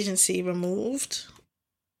of agency removed.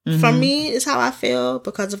 For me, is how I feel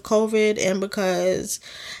because of COVID and because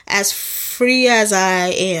as free as I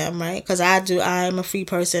am, right? Because I'm a free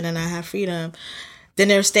person and I have freedom. Then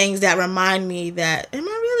there's things that remind me that, am I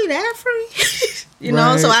really that free? you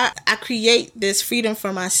know? So I create this freedom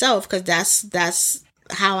for myself because that's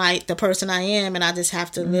how the person I am, and I just have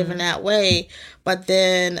to live in that way. But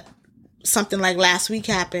then something like last week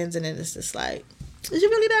happens and then it's just like, is you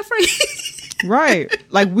really that free? Right.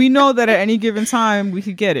 Like, we know that at any given time we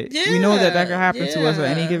could get it. We know that could happen to us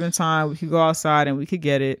at any given time. We could go outside and we could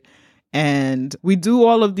get it. And we do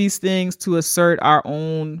all of these things to assert our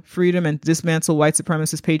own freedom and dismantle white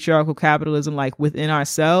supremacist patriarchal capitalism, like within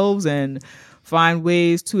ourselves. And find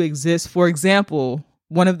ways to exist. For example,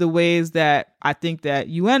 one of the ways that I think that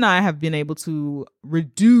you and I have been able to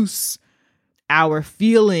reduce our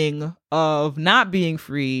feeling of not being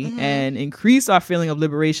free and increase our feeling of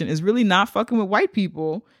liberation is really not fucking with white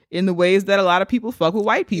people in the ways that a lot of people fuck with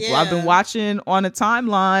white people. I've been watching on a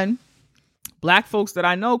timeline Black folks that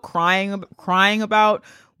I know crying about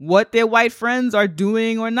what their white friends are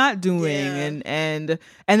doing or not doing. And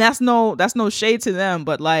that's no shade to them,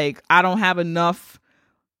 but like, I don't have enough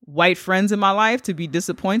white friends in my life to be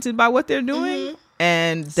disappointed by what they're doing.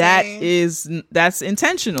 And that's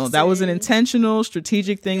intentional. That was an intentional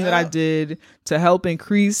strategic thing that I did to help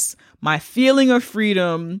increase my feeling of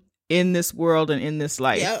freedom in this world and in this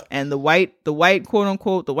life. And the white quote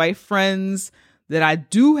unquote, the white friends that I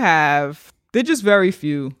do have, they're just very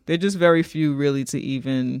few. They're just very few really to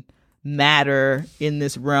even matter in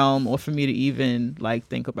this realm or for me to even like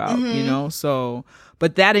think about, you know? So,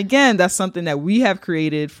 but that again, that's something that we have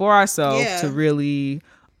created for ourselves to really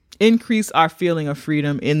increase our feeling of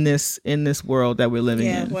freedom in this world that we're living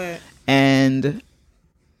in. Word. And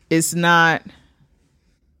it's not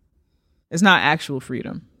actual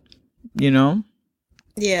freedom, you know?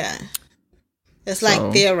 Yeah. It's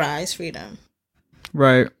like theorized freedom.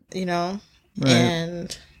 Right. You know? Right.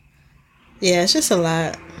 And yeah, it's just a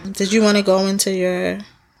lot. Did you want to go into your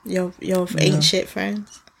ain't shit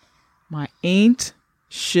friends? My ain't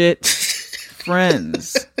shit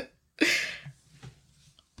friends.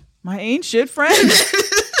 My ain't shit friends.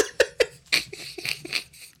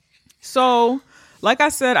 So, like I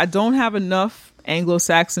said, I don't have enough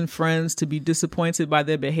Anglo-Saxon friends to be disappointed by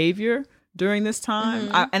their behavior during this time.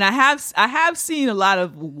 I have seen a lot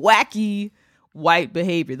of wacky white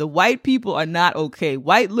behavior. The white people are not okay.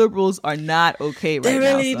 White liberals are not okay right now.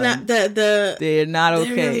 They're really not. They're not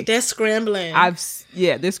okay. They're scrambling.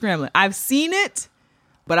 They're scrambling. I've seen it,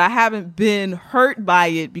 but I haven't been hurt by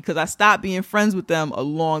it because I stopped being friends with them a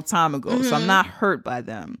long time ago. So I'm not hurt by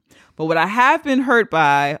them. But what I have been hurt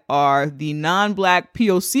by are the non-Black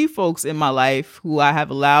POC folks in my life who I have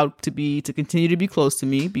allowed to continue to be close to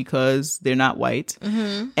me because they're not white.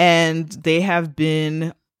 And they have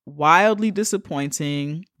been wildly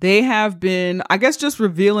disappointing. They have been, I guess, just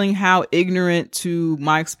revealing how ignorant to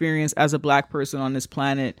my experience as a Black person on this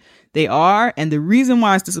planet they are. And the reason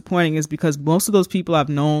why it's disappointing is because most of those people I've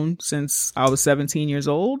known since I was 17 years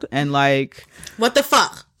old. And like, what the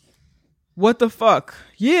fuck?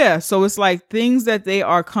 Yeah. So it's like things that they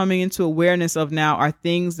are coming into awareness of now are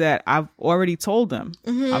things that I've already told them.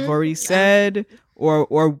 I've already said,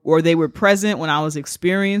 or they were present when I was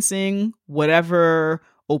experiencing whatever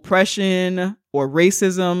oppression or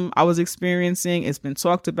racism I was experiencing. It's been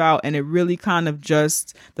talked about, and it really kind of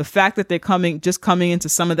just the fact that they're coming into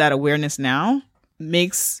some of that awareness now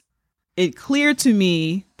makes it clear to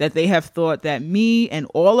me that they have thought that me and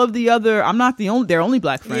all of the other, I'm not their only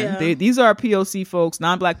Black friend. These are POC folks,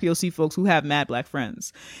 non-Black POC folks who have mad Black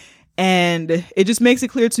friends. And it just makes it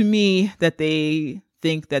clear to me that they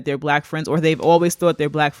think that their Black friends, or they've always thought their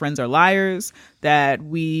Black friends are liars, that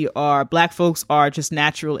Black folks are just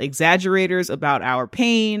natural exaggerators about our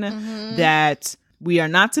pain, that we are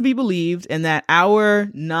not to be believed, and that our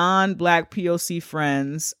non-Black POC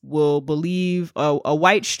friends will believe a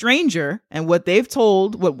white stranger and what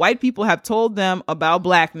white people have told them about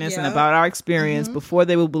Blackness and about our experience before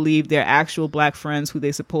they will believe their actual Black friends who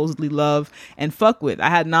they supposedly love and fuck with. I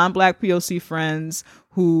had non-Black POC friends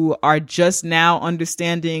who are just now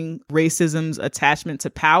understanding racism's attachment to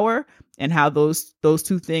power and how those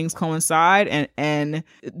two things coincide, and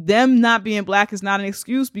them not being Black is not an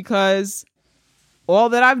excuse because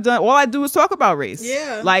all I do is talk about race.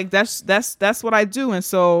 Yeah. Like that's what I do. And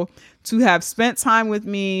so to have spent time with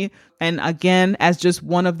me, and again, as just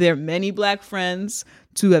one of their many Black friends,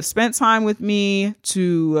 to have spent time with me,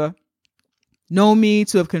 to know me,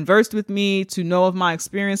 to have conversed with me, to know of my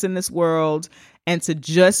experience in this world, and to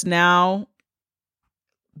just now,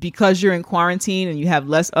 because you're in quarantine and you have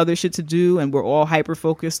less other shit to do and we're all hyper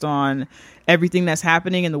focused on everything that's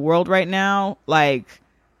happening in the world right now, like,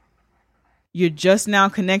 you're just now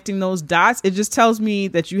connecting those dots. It just tells me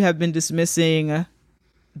that you have been dismissing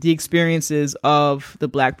the experiences of the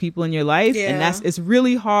Black people in your life. Yeah. And it's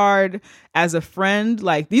really hard as a friend.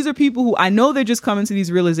 Like, these are people who I know they're just coming to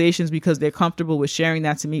these realizations because they're comfortable with sharing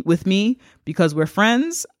that with me because we're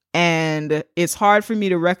friends. And it's hard for me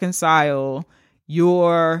to reconcile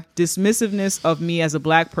your dismissiveness of me as a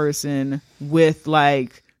Black person with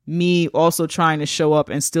like me also trying to show up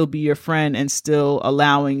and still be your friend and still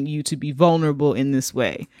allowing you to be vulnerable in this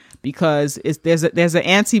way, because there's an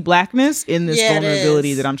anti-Blackness in this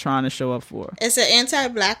vulnerability that I'm trying to show up for. It's an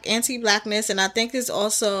anti-Blackness, and I think it's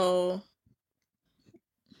also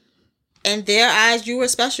in their eyes, you were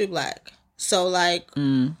special black. So like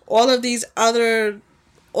all of this other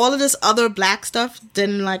black stuff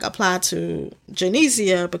didn't like apply to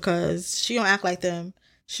Janicia because she don't act like them.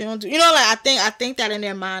 She don't do, like I think that in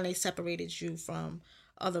their mind they separated you from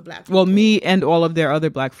other black people. Well, me and all of their other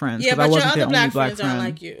black friends. Yeah, but I wasn't your other their black only friends aren't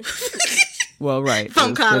like you. Well, right.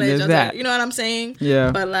 From college, that. You know what I'm saying?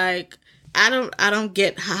 Yeah. But like, I don't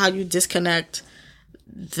get how you disconnect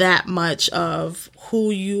that much of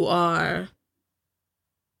who you are.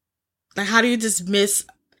 Like, how do you dismiss?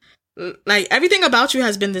 Like, everything about you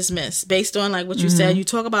has been dismissed based on like what you said. You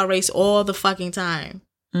talk about race all the fucking time.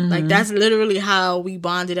 Like, that's literally how we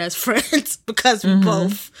bonded as friends because we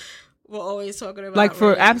both were always talking about like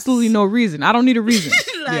for race. absolutely no reason. I don't need a reason.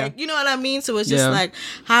 Like, you know what I mean? So it's just like,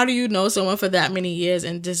 how do you know someone for that many years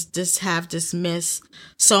and just have dismissed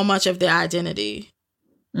so much of their identity?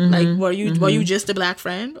 Like, were you just a black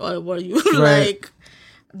friend, or were you like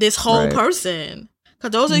this whole person?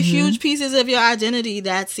 Because those are huge pieces of your identity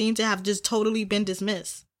that seem to have just totally been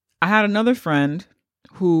dismissed. I had another friend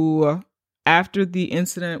who, after the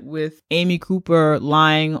incident with Amy Cooper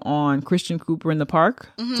lying on Christian Cooper in the park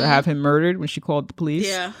to have him murdered when she called the police.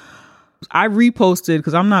 Yeah. I reposted,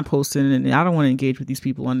 because I'm not posting and I don't want to engage with these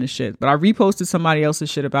people on this shit, but I reposted somebody else's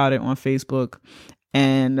shit about it on Facebook,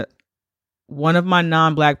 and one of my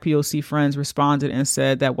non-black POC friends responded and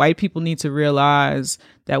said that white people need to realize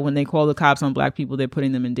that when they call the cops on black people, they're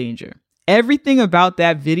putting them in danger. Everything about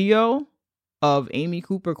that video of Amy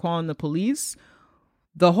Cooper calling the police,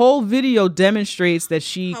 the whole video demonstrates that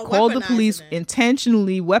she called the police,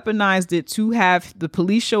 intentionally weaponized it to have the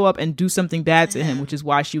police show up and do something bad to him, which is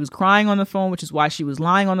why she was crying on the phone, which is why she was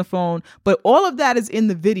lying on the phone. But all of that is in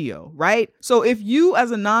the video, right? So if you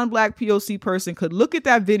as a non-black POC person could look at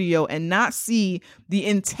that video and not see the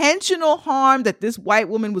intentional harm that this white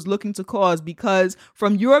woman was looking to cause, because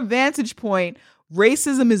from your vantage point,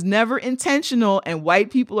 racism is never intentional and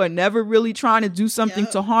white people are never really trying to do something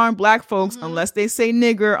to harm black folks unless they say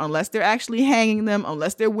nigger, unless they're actually hanging them,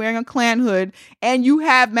 unless they're wearing a Klan hood, and you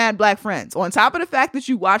have mad black friends. On top of the fact that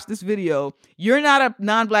you watch this video, you're not a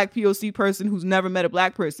non-black POC person who's never met a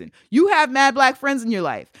black person. You have mad black friends in your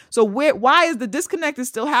life. So why is the disconnect is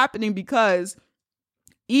still happening? Because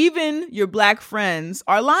even your black friends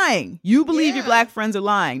are lying. You believe your black friends are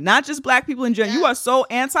lying, not just black people in general. You are so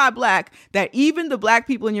anti-black that even the black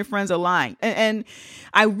people in your friends are lying. And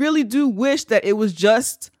I really do wish that it was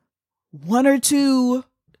just one or two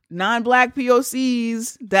non-black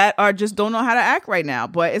POCs that are just don't know how to act right now.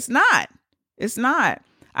 But it's not. It's not.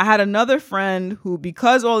 I had another friend who,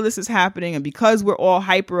 because all this is happening and because we're all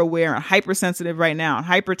hyper aware and hypersensitive right now and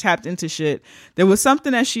hyper tapped into shit, there was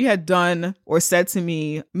something that she had done or said to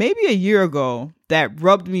me maybe a year ago that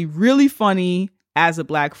rubbed me really funny as a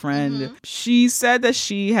black friend. She said that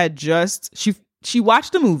she had she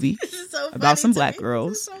watched a movie about some black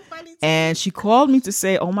girls. And she called me to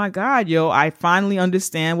say, oh my God, yo, I finally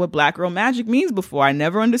understand what black girl magic means before. I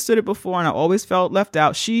never understood it before and I always felt left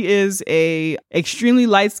out. She is a extremely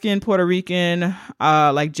light-skinned Puerto Rican,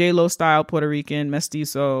 like J-Lo style Puerto Rican,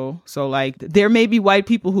 mestizo. So like there may be white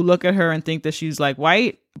people who look at her and think that she's like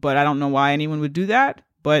white, but I don't know why anyone would do that.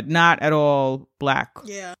 But not at all black.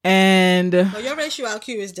 Yeah. And well, your racial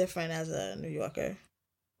IQ is different as a New Yorker,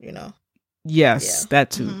 you know? Yes, that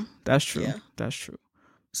too. That's true. Yeah. That's true.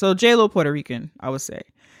 So J-Lo Puerto Rican, I would say.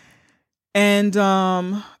 And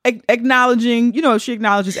acknowledging, she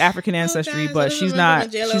acknowledges African ancestry, but she's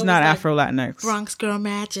not Afro Latinx. Bronx Girl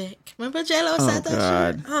Magic. Remember J-Lo said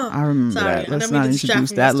that shit? Oh, I remember that. Let's not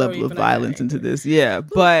introduce that level of violence into this. Yeah,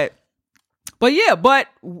 but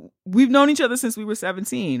we've known each other since we were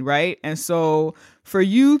 17, right? And so for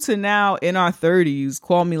you to now in our 30s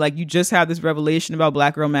call me like you just had this revelation about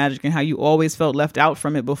Black Girl Magic and how you always felt left out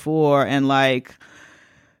from it before, and like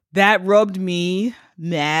that rubbed me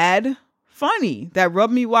mad funny. That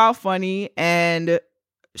rubbed me wild funny. And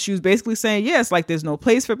she was basically saying, yes, like there's no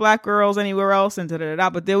place for black girls anywhere else and da-da-da-da.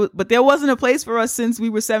 But there wasn't a place for us since we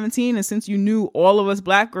were 17 and since you knew all of us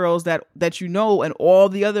black girls that you know and all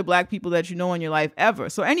the other black people that you know in your life ever.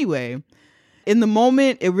 So anyway, in the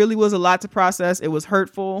moment, it really was a lot to process. It was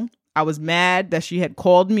hurtful. I was mad that she had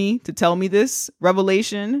called me to tell me this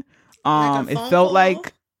revelation. It felt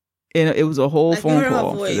like it was a whole phone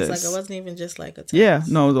call. Voice, like it wasn't even just like a text. Yeah,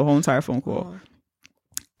 no, it was a whole entire phone call.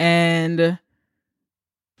 And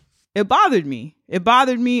it bothered me.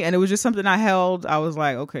 And it was just something I held. I was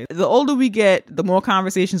like, okay, the older we get, the more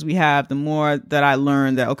conversations we have, the more that I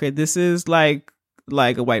learn that, okay, this is like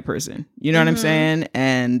a white person. You know what I'm saying?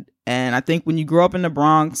 And I think when you grow up in the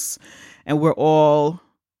Bronx and we're all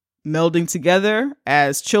melding together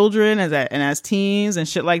as children and as teens and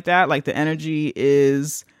shit like that. Like the energy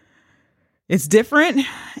it's different.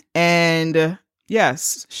 And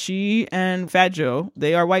yes, she and Fat Joe,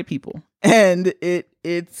 they are white people. And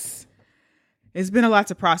it's been a lot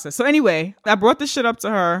to process. So anyway, I brought this shit up to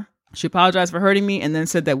her. She apologized for hurting me and then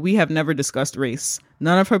said that we have never discussed race.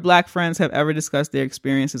 None of her black friends have ever discussed their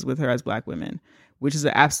experiences with her as black women, which is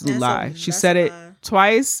an absolute lie. She said it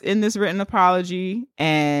twice in this written apology,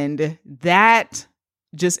 and that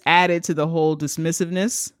just added to the whole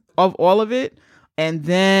dismissiveness of all of it. And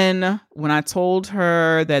then when I told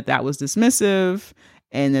her that was dismissive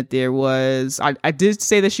and that there was, I did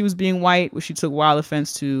say that she was being white, which she took wild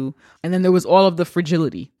offense to. And then there was all of the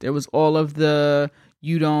fragility. There was all of the,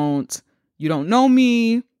 you don't know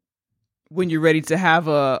me. When you're ready to have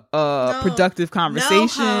a productive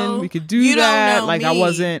conversation, we could do that. Like, me. I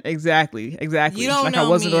wasn't exactly. Like I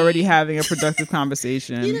wasn't already having a productive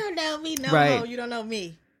conversation. You don't know me, no, right? You don't know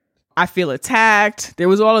me. I feel attacked. There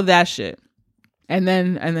was all of that shit, and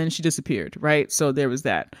then she disappeared. Right. So there was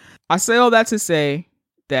that. I say all that to say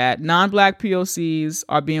that non-black POCs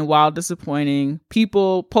are being wild disappointing.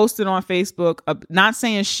 People posted on Facebook, not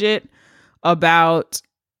saying shit about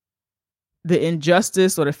the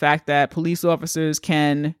injustice or the fact that police officers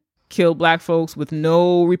can kill black folks with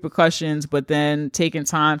no repercussions, but then taking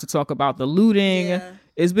time to talk about the looting. Yeah.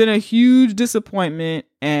 It's been a huge disappointment,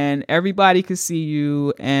 and everybody could see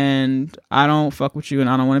you, and I don't fuck with you, and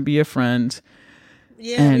I don't want to be your friend.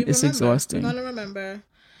 Yeah, and it's exhausting. We're gonna remember.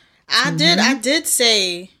 I did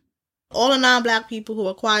say, all the non-black people who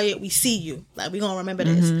are quiet, we see you. Like, we gonna remember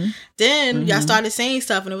this. Then y'all started saying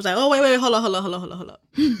stuff, and it was like, oh, wait, hold up.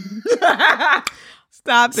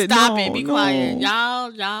 Stop it. Be quiet.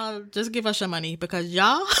 Y'all just give us your money, because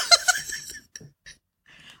y'all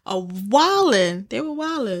are wildin'. They were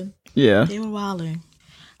wildin'. Yeah. They were wildin'.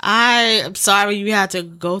 I'm sorry you had to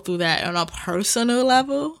go through that on a personal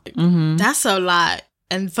level. That's a lot.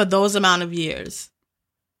 And for those amount of years.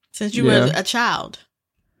 Since you were a child.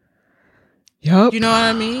 Yep. You know what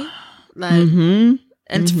I mean? Like,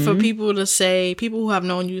 and for people to say, people who have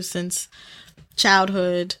known you since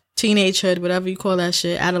childhood, teenagehood, whatever you call that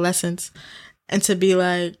shit, adolescence, and to be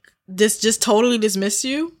like, just totally dismiss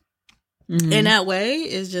you in that way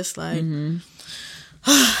is just like,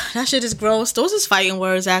 that shit is gross. Those is fighting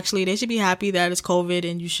words, actually. They should be happy that it's COVID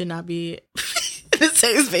and you should not be in the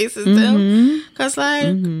same space as them. Because,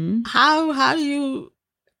 like, how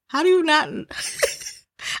do you not...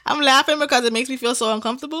 I'm laughing because it makes me feel so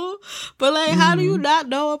uncomfortable. But, like, how do you not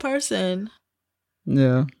know a person?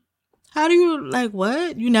 Yeah. How do you, like,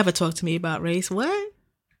 what? You never talk to me about race. What?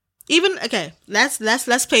 Even, okay, let's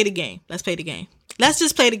play the game. Let's play the game. Let's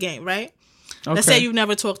just play the game, right? Okay. Let's say you've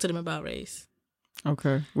never talked to them about race.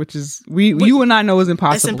 Okay. Which is, you and I know is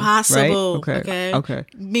impossible. It's impossible. Right? Okay.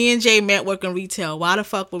 Me and Jay met working retail. Why the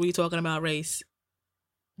fuck were we talking about race?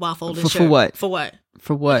 While folding shirt. For what? For what?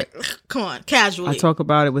 For what? Come on, casually. I talk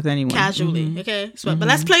about it with anyone. Casually, okay? So, but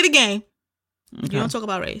let's play the game. Okay. You don't talk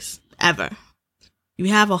about race. Ever. You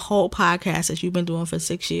have a whole podcast that you've been doing for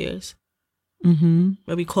 6 years.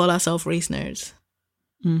 Where we call ourselves race nerds.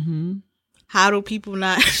 How do people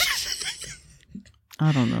not...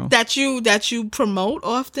 I don't know. That you promote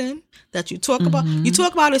often, that you talk about. You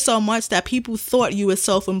talk about it so much that people thought you were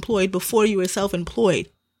self-employed before you were self-employed.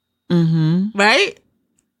 Right?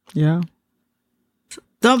 Yeah.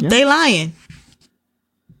 They lying.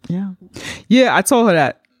 Yeah, I told her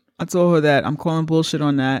that. I'm calling bullshit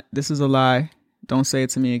on that. This is a lie. Don't say it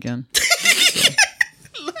to me again.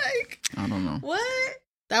 So, like, I don't know. What?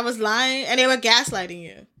 That was lying? And they were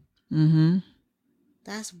gaslighting you.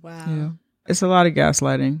 That's wild. Yeah. It's a lot of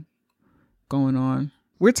gaslighting going on.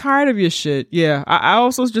 We're tired of your shit. Yeah. I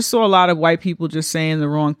also just saw a lot of white people just saying the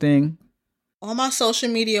wrong thing. All my social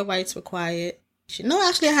media whites were quiet. No,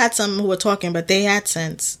 actually, I had some who were talking, but they had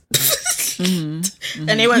sense. And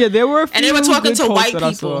they were, there were a few, and they were talking to white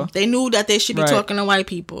people. They knew that they should be talking to white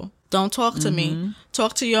people. Don't talk to me.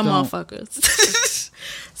 Talk to your motherfuckers.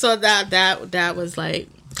 So that was like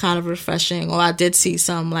kind of refreshing. Or I did see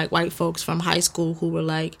some like white folks from high school who were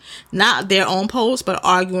like not their own posts, but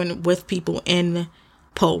arguing with people in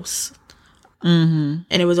posts. And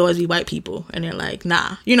it was always be white people, and they're like,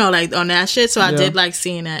 nah, you know, like on that shit. So I did like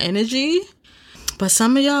seeing that energy. But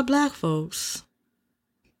some of y'all black folks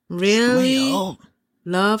really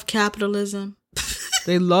love capitalism.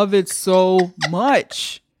 They love it so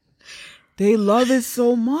much. They love it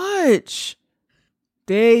so much.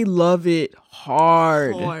 They love it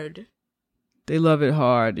hard. They love it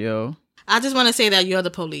hard, yo. I just want to say that you're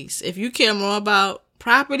the police. If you care more about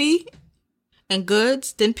property and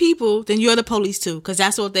goods than people, then you're the police too, because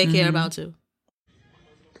that's what they care about too.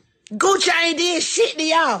 Gucci ain't did shit to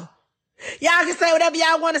y'all. Y'all can say whatever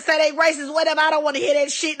y'all want to say. They racist, whatever. I don't want to hear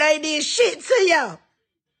that shit. They ain't did shit to y'all.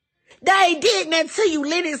 They ain't did nothing to you.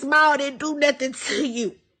 Lenny Small didn't do nothing to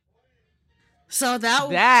you. So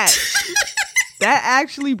that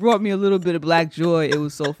actually brought me a little bit of black joy. It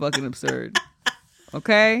was so fucking absurd.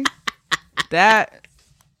 Okay? That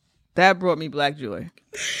brought me black joy.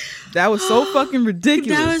 That was so fucking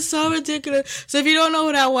ridiculous. That was so ridiculous. So if you don't know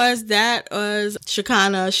who that was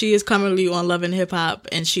Shekinah. She is currently on Love and Hip Hop,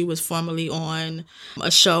 and she was formerly on a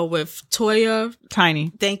show with Toya.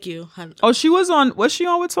 Tiny. Thank you. Oh, was she on with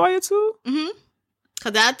Toya too? Mm-hmm.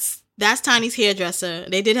 Cause that's Tiny's hairdresser.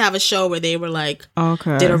 They did have a show where they were like,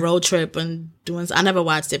 okay, did a road trip and doing. I never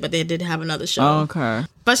watched it, but they did have another show. Okay.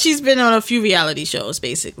 But she's been on a few reality shows.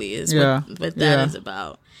 Basically, is what that is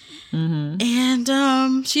about. Mm-hmm.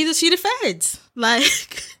 And she the feds. Like,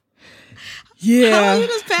 how are you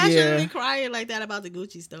just passionately crying like that about the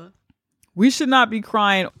Gucci store? We should not be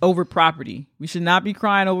crying over property. We should not be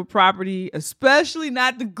crying over property, especially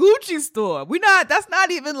not the Gucci store. That's not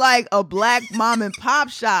even like a black mom and pop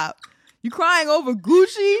shop. You crying over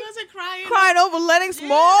Gucci? She wasn't crying over Lenox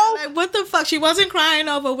Mall? Like, what the fuck? She wasn't crying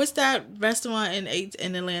over, what's that restaurant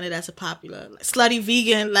in Atlanta that's a popular, like, Slutty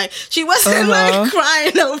Vegan? Like, she wasn't like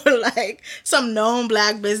crying over like some known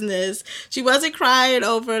black business. She wasn't crying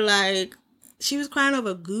over like, she was crying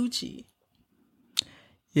over Gucci.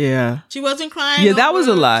 Yeah. She wasn't crying over, that was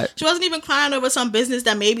a lot. She wasn't even crying over some business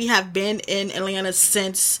that maybe have been in Atlanta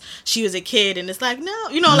since she was a kid. And it's like, no,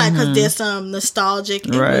 like, because there's some nostalgic.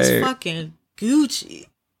 It was fucking Gucci.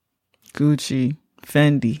 Gucci.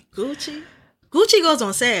 Fendi. Gucci goes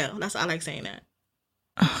on sale. That's I like saying that.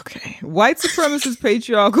 Okay. White supremacist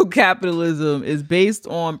patriarchal capitalism is based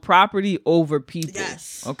on property over people.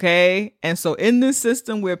 Yes. Okay? And so in this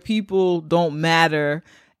system where people don't matter,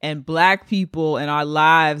 and black people and our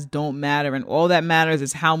lives don't matter, and all that matters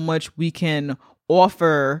is how much we can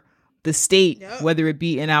offer the state, whether it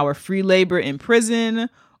be in our free labor in prison,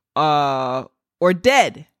 or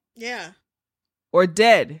dead. Yeah. Or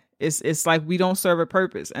dead. It's like we don't serve a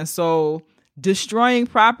purpose. And so destroying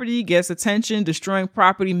property gets attention. Destroying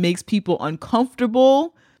property makes people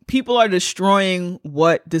uncomfortable. People are destroying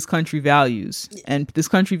what this country values. And this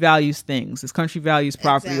country values things. This country values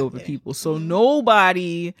property over people. So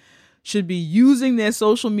nobody should be using their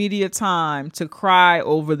social media time to cry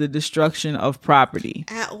over the destruction of property.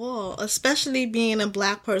 At all. Especially being a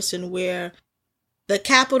black person where the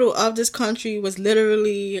capital of this country was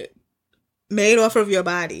literally made off of your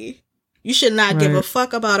body. You should not give a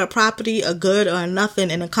fuck about a property, a good, or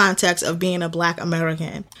nothing in the context of being a black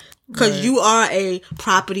American. Because you are a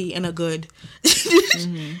property and a good.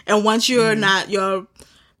 And once you're not, your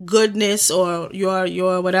goodness or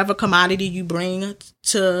your whatever commodity you bring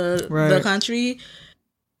to the country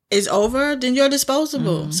is over, then you're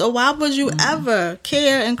disposable. So why would you ever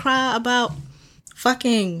care and cry about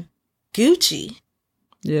fucking Gucci?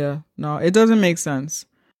 Yeah, no, it doesn't make sense.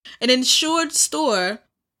 An insured store,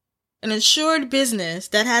 an insured business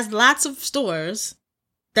that has lots of stores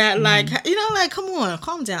that like, come on,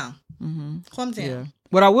 calm down. Calm down. Yeah.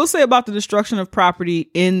 What I will say about the destruction of property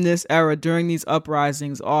in this era during these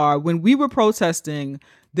uprisings are when we were protesting,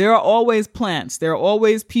 there are always plants. There are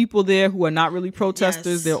always people there who are not really protesters.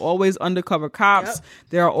 Yes. There are always undercover cops. Yep.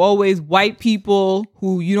 There are always white people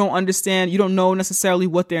who you don't understand. You don't know necessarily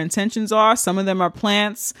what their intentions are. Some of them are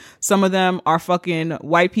plants. Some of them are fucking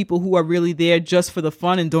white people who are really there just for the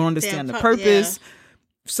fun and don't understand the purpose. Yeah.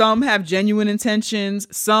 Some have genuine intentions.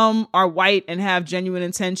 Some are white and have genuine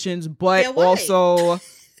intentions, but also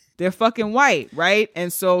they're fucking white, right?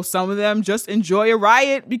 And so some of them just enjoy a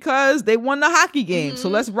riot because they won the hockey game. So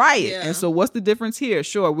let's riot. Yeah. And so what's the difference here?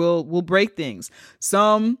 Sure, we'll break things.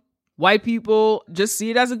 Some white people just see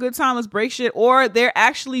it as a good time. Let's break shit. Or they're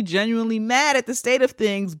actually genuinely mad at the state of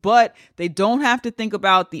things, but they don't have to think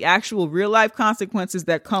about the actual real life consequences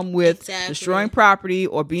that come with destroying property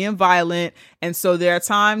or being violent. And so there are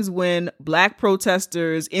times when black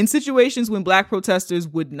protesters, in situations when black protesters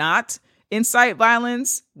would not incite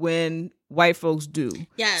violence, when white folks do.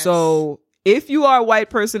 Yes. So if you are a white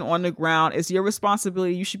person on the ground, it's your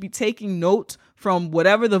responsibility. You should be taking note from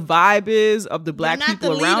whatever the vibe is of the black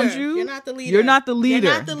people around you. You're not the leader. You're not the leader.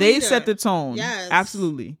 You're not the They leader. set the tone. Yes.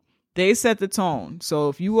 Absolutely. They set the tone. So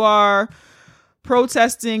if you are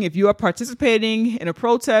protesting, if you are participating in a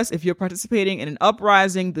protest, if you're participating in an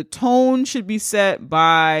uprising, the tone should be set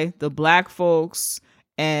by the black folks.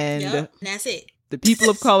 And that's it. The people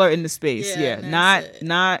of color in the space. Not.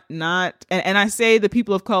 And I say the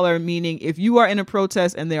people of color, meaning if you are in a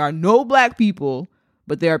protest and there are no black people,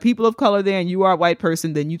 but there are people of color there and you are a white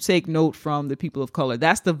person, then you take note from the people of color.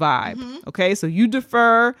 That's the vibe. Okay. So you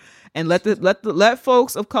defer and let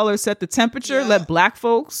folks of color set the temperature. Let black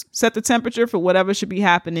folks set the temperature for whatever should be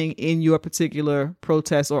happening in your particular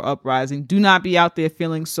protest or uprising. Do not be out there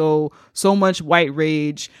feeling so much white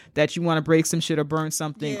rage that you want to break some shit or burn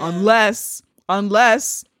something unless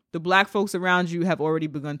the black folks around you have already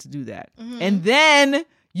begun to do that. And then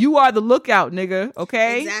you are the lookout, nigga.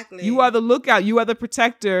 Okay? Exactly. You are the lookout. You are the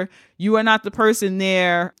protector. You are not the person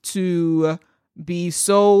there to be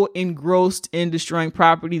so engrossed in destroying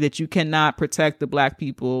property that you cannot protect the black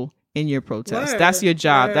people in your protest. That's your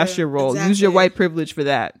job. That's your role. Use your white privilege for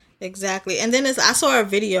that. Exactly. And then I saw a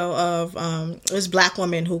video of this black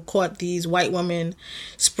woman who caught these white women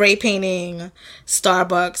spray painting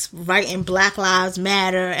Starbucks, writing Black Lives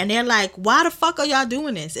Matter. And they're like, why the fuck are y'all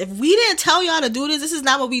doing this? If we didn't tell y'all to do this, this is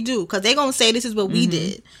not what we do. Because they're going to say this is what we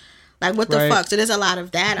did. Like, what the fuck? So there's a lot of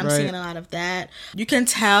that. I'm seeing a lot of that. You can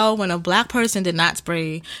tell when a black person did not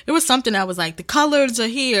spray. It was something that was like, the colors are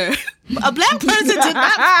here. A black person did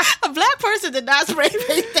not spray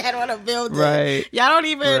paint that on a building. Right. Y'all don't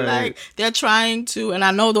even like, they're trying to, and I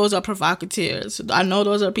know those are provocateurs. I know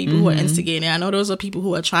those are people who are instigating. I know those are people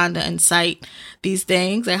who are trying to incite these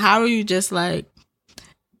things. Like, how are you just like,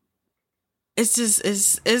 it's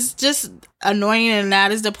just annoying. And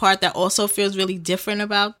that is the part that also feels really different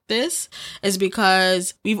about this, is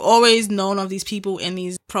because we've always known of these people in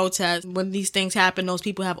these protests. When these things happen, those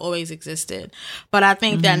people have always existed. But I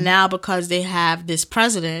think that now, because they have this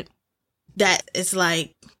president, that it's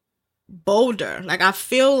like bolder. Like, I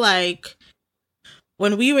feel like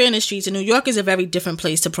when we were in the streets, and New York is a very different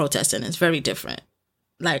place to protest in. It's very different.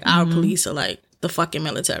 Like, our police are like the fucking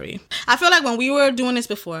military. I feel like when we were doing this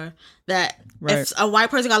before, that if a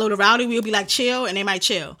white person got a little rowdy, we would be like, chill, and they might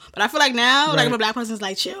chill. But I feel like now, like, if a black person's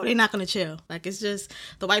like, chill, they're not going to chill. Like, it's just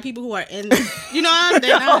the white people who are in, you know,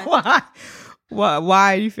 they're not.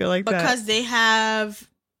 Why do you feel like that? Because they have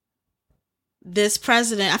this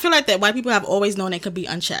president. I feel like that white people have always known they could be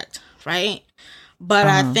unchecked, right? But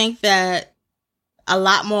I think that a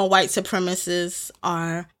lot more white supremacists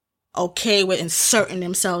are okay with inserting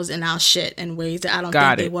themselves in our shit in ways that I don't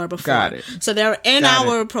think they were before. So they're in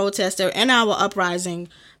our protest, they're in our uprising,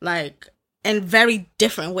 like, in very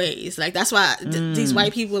different ways. Like, that's why these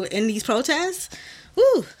white people in these protests,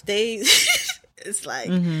 they it's like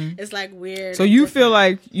weird. So you feel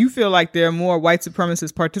like there are more white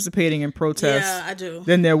supremacists participating in protests, I do,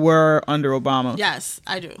 than there were under Obama. Yes,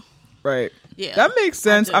 I do. Right. Yeah. That makes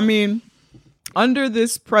sense. I mean, under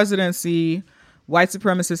this presidency, white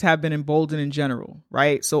supremacists have been emboldened in general,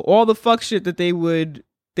 right? So all the fuck shit that they would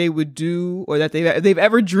do, or that they've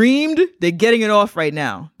ever dreamed, they're getting it off right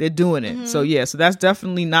now. They're doing it. So so that's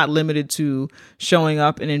definitely not limited to showing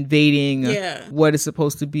up and invading what is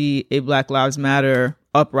supposed to be a Black Lives Matter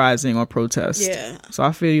uprising or protest. Yeah. So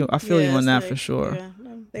I feel you on that, like, for sure. Yeah,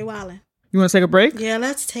 they wildin'. You want to take a break? Yeah,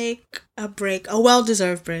 let's take a break. A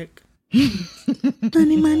well-deserved break.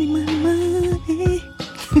 Money, money, money, money.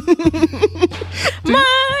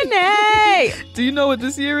 Money. Do you know what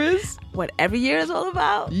this year is? What every year is all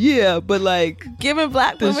about? Yeah, but like giving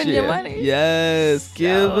black women your money. Yes,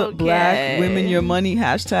 give black women your money.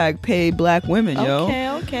 # pay black women, yo.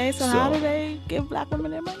 Okay. So how do they give black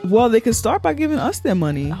women their money? Well, they can start by giving us their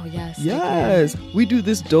money. Oh yes. Yes. We do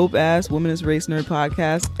this dope ass Womanist Race Nerd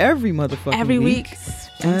podcast every motherfucking week.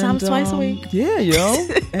 Sometimes twice a week. Yeah, yo.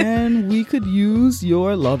 And we could use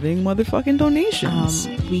your loving motherfucking donations.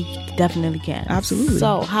 We definitely can. Absolutely.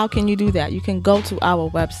 So how can you do that? You can go to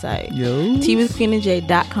our website,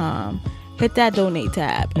 teawithqueenandj.com. Hit that donate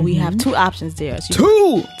tab. And we have two options there.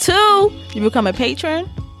 So two! You become a patron,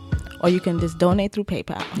 or you can just donate through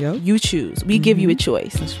PayPal. Yep. You choose. We give you a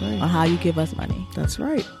choice. That's right. On how you give us money. That's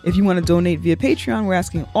right. If you want to donate via Patreon, we're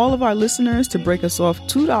asking all of our listeners to break us off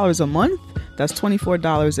 $2 a month. That's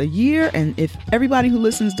 $24 a year. And if everybody who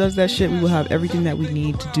listens does that shit, we will have everything that we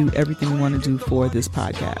need to do everything we want to do for this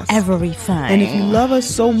podcast. Everything. And if you love us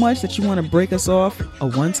so much that you want to break us off a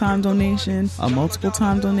one-time donation, a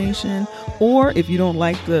multiple-time donation, or if you don't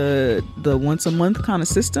like the once-a-month kind of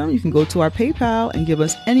system, you can go to our PayPal and give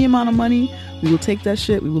us any amount of money. We will take that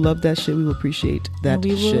shit. We will love that shit. We will appreciate that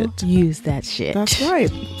shit. We will use that shit. That's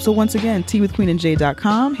right. So once again,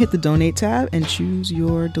 teawithqueenandj.com. Hit the donate tab and choose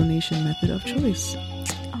your donation method of choice.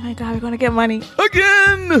 Oh my God, we're going to get money.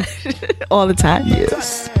 Again! All the time.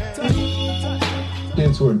 Yes.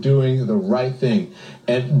 Kids who are doing the right thing.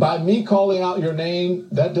 And by me calling out your name,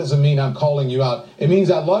 that doesn't mean I'm calling you out. It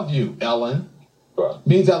means I love you, Ellen.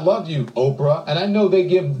 means I love you, Oprah, and I know they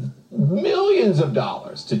give millions of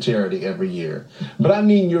dollars to charity every year. But I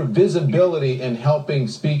mean your visibility and helping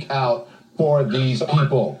speak out for these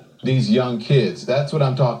people, these young kids. That's what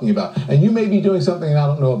I'm talking about. And you may be doing something I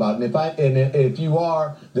don't know about. And if you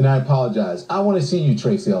are, then I apologize. I want to see you,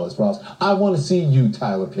 Tracy Ellis Ross. I want to see you,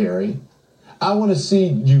 Tyler Perry. I want to see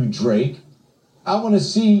you, Drake. I want to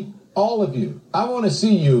see all of you. I want to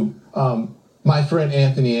see you, my friend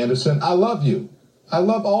Anthony Anderson. I love you. I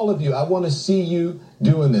love all of you. I want to see you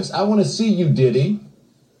doing this. I want to see you, Diddy,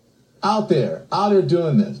 out there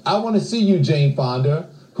doing this. I want to see you, Jane Fonda,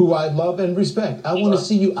 who I love and respect. I want to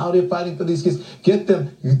see you out here fighting for these kids. Get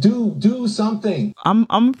them, do something. I'm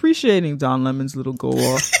appreciating Don Lemon's little go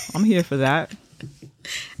off. I'm here for that.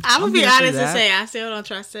 I'm gonna be honest and say I still don't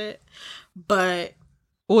trust it, but.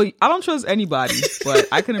 Well, I don't trust anybody, but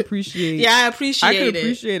I can appreciate. I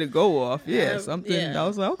appreciate a go off. Yeah, something. Yeah. I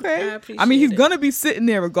was like, okay. I mean, he's gonna be sitting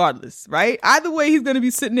there regardless, right? Either way, he's gonna be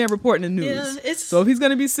sitting there reporting the news. Yeah, so if he's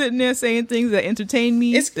gonna be sitting there saying things that entertain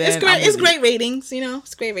me, it's great. It's great ratings,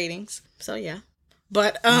 It's great ratings. So yeah,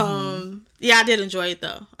 but yeah, I did enjoy it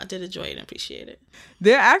though. I did enjoy it and appreciate it.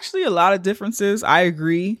 There are actually a lot of differences. I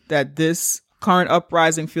agree that this current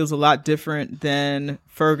uprising feels a lot different than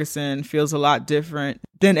Ferguson, feels a lot different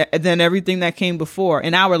than everything that came before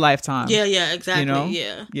in our lifetime. Yeah, exactly.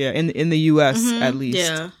 Yeah, in the U.S. at least.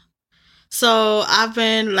 Yeah. So I've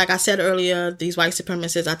been, like I said earlier, these white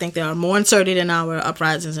supremacists, I think they are more inserted in our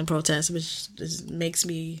uprisings and protests, which just makes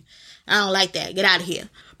me, I don't like that. Get out of here.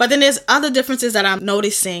 But then there's other differences that I'm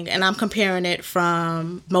noticing, and I'm comparing it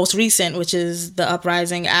from most recent, which is the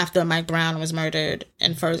uprising after Mike Brown was murdered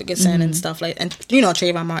and Ferguson and stuff like, and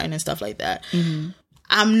Trayvon Martin and stuff like that.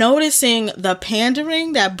 I'm noticing the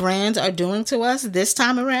pandering that brands are doing to us this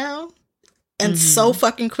time around, and so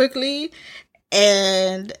fucking quickly,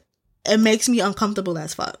 and it makes me uncomfortable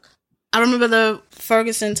as fuck. I remember the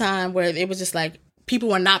Ferguson time where it was just like, people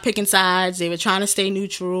were not picking sides. They were trying to stay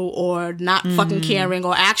neutral or not fucking caring,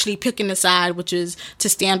 or actually picking the side, which is to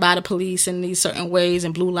stand by the police in these certain ways,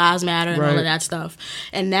 and Blue Lives Matter and all of that stuff.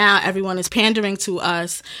 And now everyone is pandering to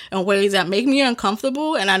us in ways that make me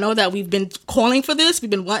uncomfortable. And I know that we've been calling for this.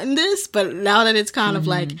 We've been wanting this. But now that it's kind of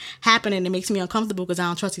like happening, it makes me uncomfortable because I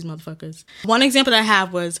don't trust these motherfuckers. One example that I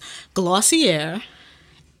have was Glossier,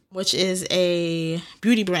 which is a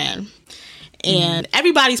beauty brand. And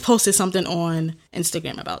everybody's posted something on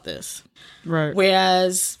Instagram about this. Right.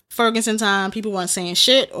 Whereas Ferguson time, people weren't saying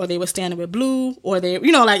shit, or they were standing with Blue, or they,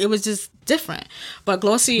 it was just different. But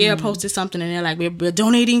Glossier posted something, and they're like, we're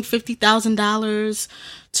donating $50,000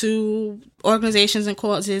 to organizations and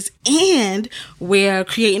causes, and we're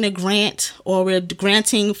creating a grant, or we're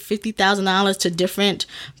granting $50,000 to different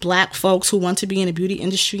Black folks who want to be in the beauty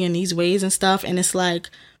industry in these ways and stuff. And it's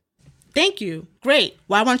like, thank you. Great.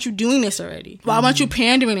 Why weren't you doing this already? Why weren't you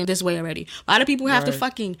pandering in this way already? Why do people have to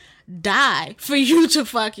fucking die for you to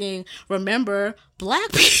fucking remember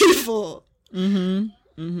Black people?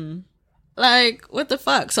 Like, what the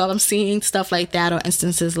fuck? So I'm seeing stuff like that, or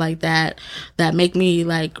instances like that make me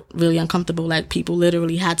like really uncomfortable. Like, people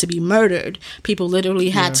literally had to be murdered. People literally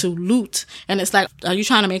had to loot. And it's like, are you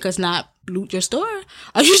trying to make us not loot your store?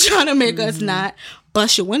 Are you trying to make us not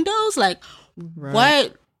bust your windows? Like,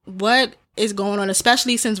 what is going on,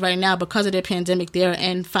 especially since right now, because of the pandemic, they're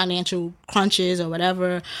in financial crunches or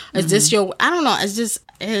whatever. Is this I don't know. It's just,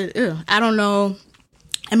 I don't know.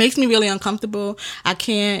 It makes me really uncomfortable. I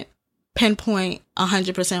can't pinpoint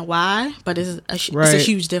 100% why, but it's a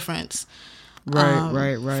huge difference.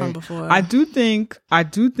 Right. From before. I do think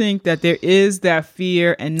that there is that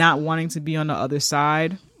fear and not wanting to be on the other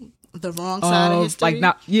side. The wrong side of history?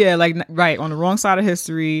 Right, on the wrong side of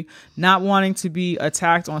history, not wanting to be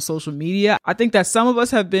attacked on social media. I think that some of us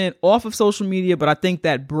have been off of social media, but I think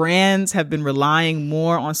that brands have been relying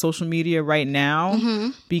more on social media right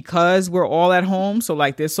now because we're all at home. So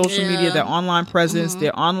like, their social media, their online presence,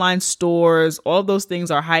 their online stores, all of those things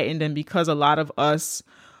are heightened. And because a lot of us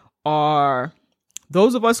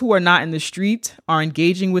those of us who are not in the street are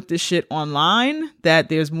engaging with this shit online, that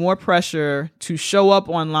there's more pressure to show up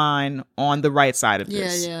online on the right side of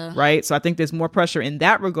this. Right? So I think there's more pressure in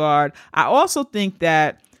that regard. I also think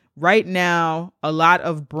that right now, a lot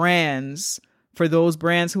of brands, for those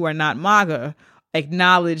brands who are not MAGA,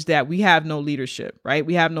 acknowledge that we have no leadership, right?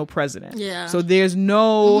 We have no president. Yeah. So there's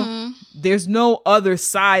no other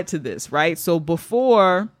side to this, right? So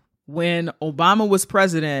before, when Obama was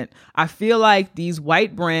president, I feel like these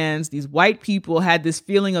white brands, these white people had this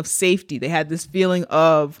feeling of safety. They had this feeling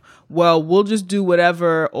of, well, we'll just do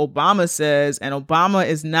whatever Obama says, and Obama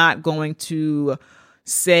is not going to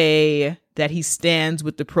say that he stands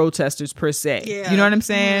with the protesters per se. Yeah. You know what I'm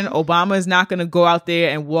saying? Obama is not going to go out there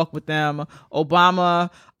and walk with them. Obama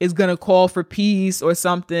is going to call for peace or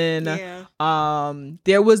something. Yeah.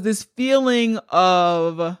 There was this feeling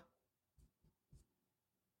of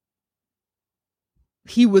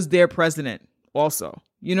he was their president also.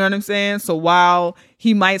 You know what I'm saying? So while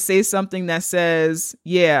he might say something that says,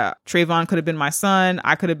 yeah, Trayvon could have been my son,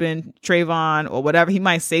 I could have been Trayvon or whatever, he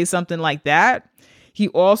might say something like that. He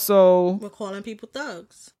also We're calling people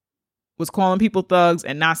thugs. Was calling people thugs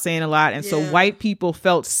and not saying a lot. And so white people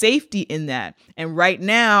felt safety in that. And right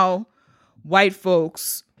now, white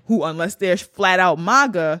folks who, unless they're flat out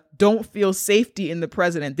MAGA, don't feel safety in the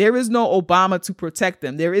president. There is no Obama to protect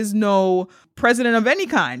them. There is no president of any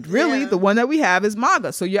kind. Really, the one that we have is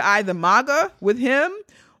MAGA. So you're either MAGA with him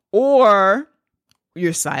or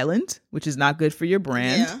you're silent, which is not good for your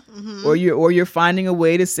brand. Or you're finding a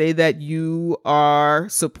way to say that you are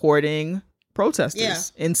supporting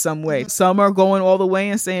protesters in some way. Some are going all the way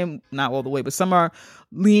and saying, not all the way, but some are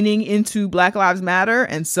leaning into Black Lives Matter,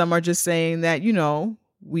 and some are just saying that, you know,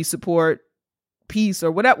 we support peace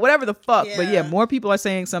or whatever the fuck. But yeah, more people are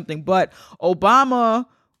saying something. But Obama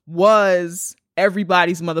was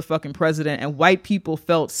everybody's motherfucking president, and white people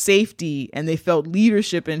felt safety and they felt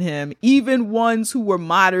leadership in him, even ones who were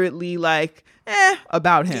moderately like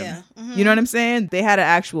about him. You know what I'm saying? They had an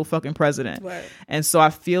actual fucking president. Right. And so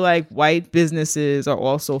I feel like white businesses are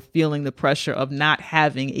also feeling the pressure of not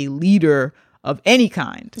having a leader of any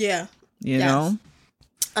kind. Yeah. You know?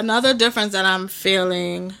 Another difference that I'm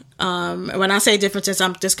feeling, when I say differences,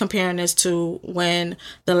 I'm just comparing this to when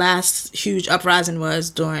the last huge uprising was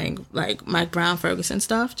during like Mike Brown, Ferguson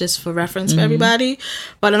stuff, just for reference for everybody.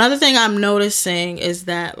 But another thing I'm noticing is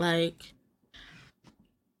that like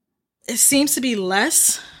it seems to be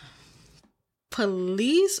less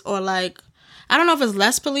police, or like, I don't know if it's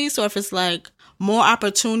less police or if it's like more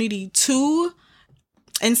opportunity to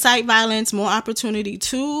incite violence, more opportunity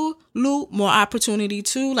to loot, more opportunity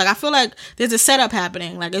to, like, I feel like there's a setup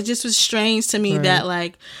happening. Like, it just was strange to me that,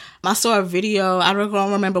 like, I saw a video, I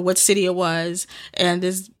don't remember what city it was, and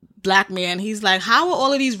this black man, he's like, how are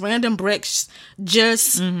all of these random bricks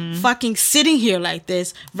just fucking sitting here like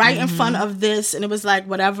this, right in front of this? And it was like,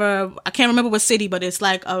 whatever, I can't remember what city, but it's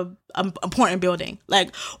like a important building.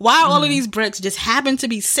 Like, why all of these bricks just happen to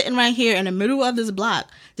be sitting right here in the middle of this block,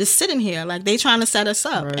 just sitting here, like they trying to set us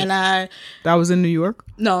up? Right. And that was in New York?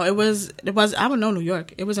 No, it was I would know New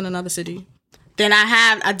York. It was in another city. Then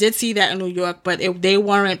I did see that in New York, but they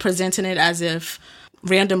weren't presenting it as if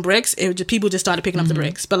random bricks. People just started picking up the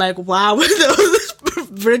bricks. But like, why were those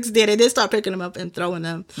bricks there? They did start picking them up and throwing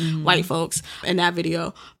them, white folks, in that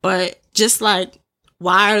video. But just like,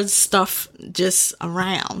 why is stuff just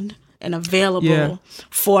around and available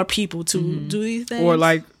for people to do these things? Or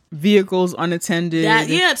like vehicles unattended.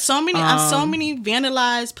 So many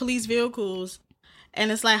vandalized police vehicles.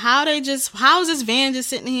 And it's like, how is this van just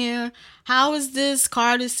sitting here? How is this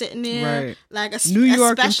car just sitting there? Right. Like, New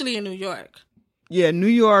York, especially in New York. Yeah, New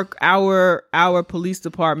York, our police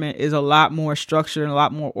department is a lot more structured and a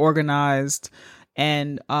lot more organized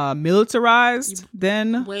and militarized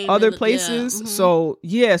than other places. So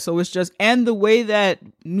it's just, and the way that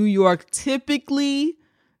New York typically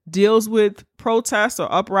deals with protests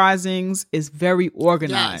or uprisings is very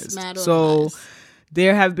organized. So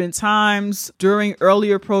there have been times during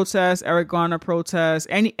earlier protests, Eric Garner protests,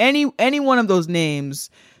 any one of those names,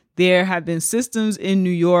 there have been systems in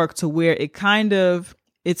New York to where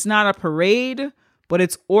it's not a parade, but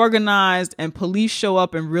it's organized and police show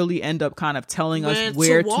up and really end up kind of telling us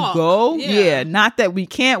where to go. Yeah. Not that we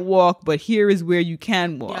can't walk, but here is where you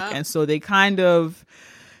can walk. Yep. And so they kind of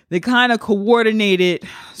coordinate it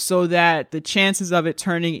so that the chances of it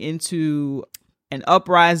turning into an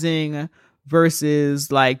uprising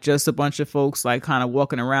versus like just a bunch of folks like kind of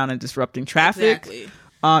walking around and disrupting traffic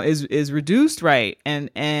is reduced, right? And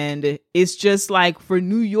it's just like, for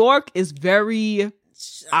New York, it's very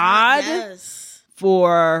odd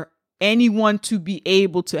for anyone to be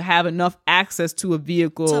able to have enough access to a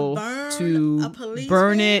vehicle to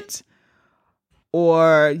burn it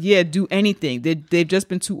or do anything. They've just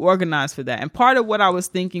been too organized for that. And part of what I was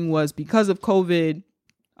thinking was, because of COVID,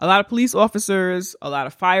 a lot of police officers, a lot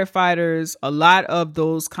of firefighters, a lot of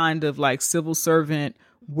those kind of like civil servant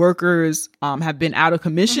workers have been out of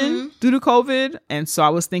commission due to COVID. And so I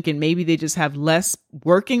was thinking maybe they just have less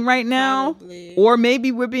working right now. Probably. Or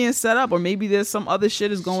maybe we're being set up, or maybe there's some other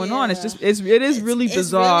shit is going on. It's just, it is really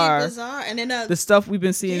bizarre. Really bizarre. And then the stuff we've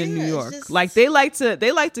been seeing in New York. Just, like they like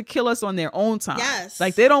to kill us on their own time. Yes.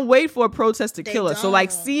 Like they don't wait for a protest to kill us. So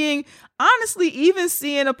like honestly, even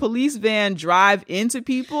seeing a police van drive into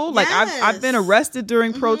people, like I've been arrested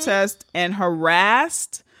during protest and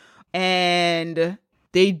harassed, and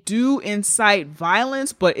they do incite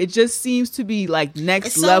violence, but it just seems to be like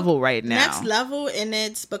next level right now. Next level, and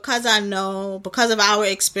it's because of our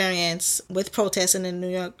experience with protesting in New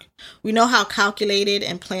York, we know how calculated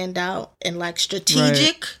and planned out and like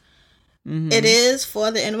strategic it is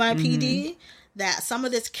for the NYPD, that some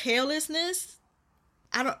of this carelessness,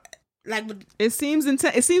 I don't like. It seems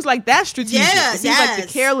intense. It seems like that's strategic. Yeah, it seems like the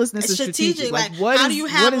carelessness is strategic. Like what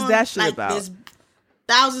is that shit about? There's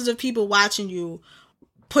thousands of people watching you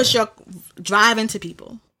drive into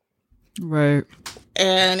people. Right.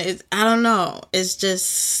 And I don't know. It's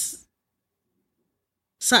just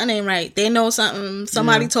something ain't right. They know something.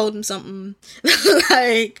 Somebody told them something.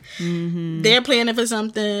 Like they're planning for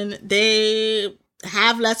something. They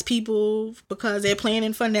have less people because they're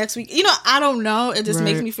planning for next week. You know, I don't know. It just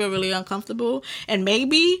makes me feel really uncomfortable. And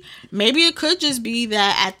maybe it could just be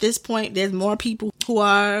that at this point there's more people who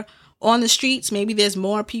are on the streets. Maybe there's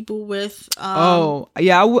more people with I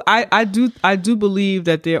do believe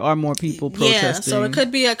that there are more people protesting. Yeah, so it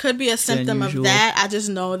could be a symptom of that. I just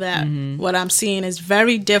know that what I'm seeing is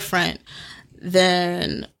very different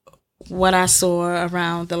than what I saw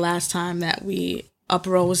around the last time that we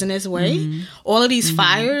uprose in this way. All of these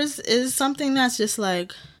fires is something that's just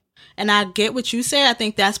like, and I get what you say. I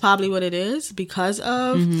think that's probably what it is because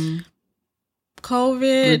of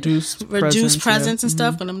COVID, reduced presence and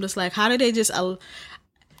stuff. And I'm just like, how did they just? And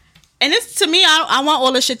it's, to me, I want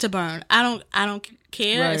all this shit to burn. I don't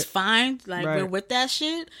care. Right. It's fine. Like we're with that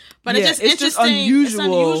shit. But it's just interesting. It's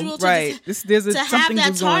unusual to, to have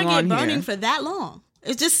that target burning for that long.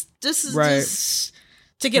 It's just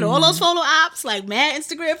to get all those photo ops, like mad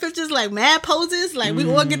Instagram pictures, like mad poses, like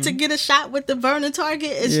we all get to get a shot with the burning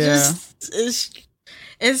target. It's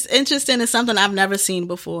it's interesting. It's something I've never seen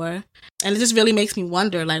before. And it just really makes me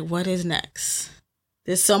wonder, like, what is next?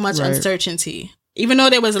 There's so much uncertainty. Even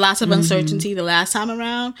though there was lots of uncertainty the last time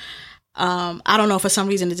around, I don't know, for some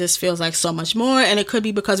reason it just feels like so much more. And it could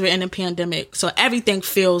be because we're in a pandemic. So everything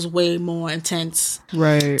feels way more intense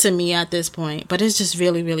to me at this point. But it's just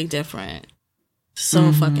really, really different.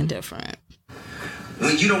 So fucking different.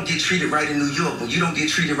 When you don't get treated right in New York, when you don't get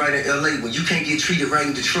treated right in LA, when you can't get treated right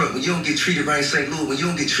in Detroit, when you don't get treated right in St. Louis, when you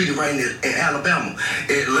don't get treated right in Alabama.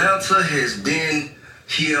 Atlanta has been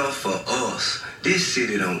here for us. This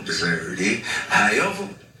city don't deserve it. However,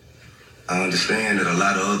 I understand that a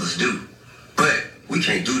lot of others do. But we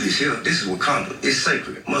can't do this here. This is Wakanda. It's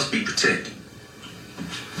sacred. It must be protected.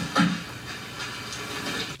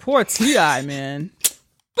 Poor T.I., man.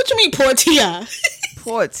 What you mean, poor T.I.?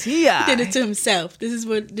 Poor T.I. He did it to himself.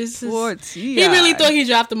 Poor T.I. He really thought he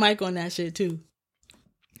dropped the mic on that shit too.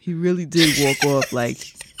 He really did walk off like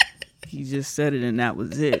he just said it and that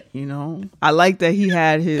was it, you know? I like that he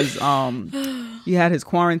had his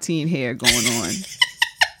quarantine hair going on.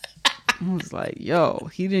 I was like, yo,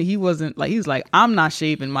 he wasn't like, he was like, I'm not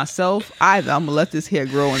shaving myself either. I'm gonna let this hair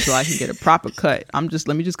grow until I can get a proper cut.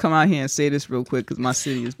 Let me just come out here and say this real quick because my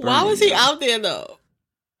city is burning. Why was he out there though?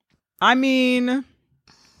 I mean,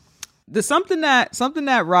 there's something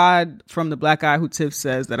that Rod from the Black Guy Who Tips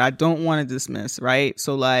says that I don't want to dismiss, right?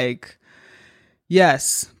 So like,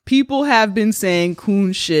 yes, people have been saying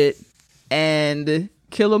coon shit, and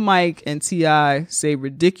Killer Mike and T.I. say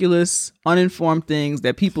ridiculous, uninformed things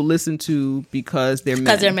that people listen to because they're men.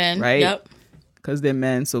 Because they're men, right? Yep. Because they're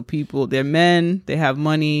men. So they're men, they have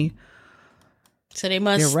money. So they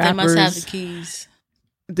must have the keys.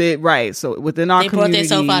 So within our community, they brought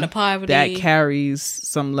themselves out of poverty. That carries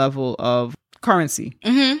some level of currency.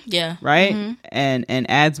 Yeah. Right? And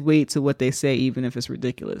adds weight to what they say, even if it's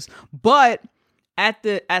ridiculous. But at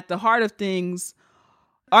the heart of things,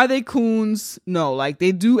 are they coons? No, like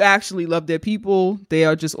they do actually love their people. They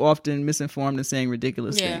are just often misinformed and saying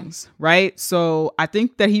ridiculous things. Right? So I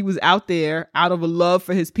think that he was out there out of a love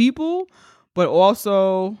for his people, but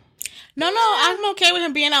also... No, I'm okay with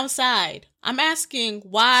him being outside. I'm asking,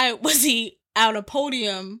 why was he out a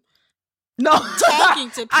podium talking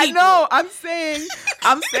to people? I know. I'm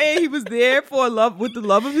saying he was there with the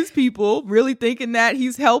love of his people, really thinking that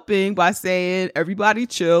he's helping by saying, everybody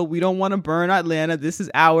chill. We don't want to burn Atlanta. This is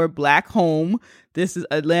our black home.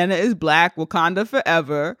 Atlanta is black, Wakanda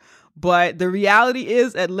forever. But the reality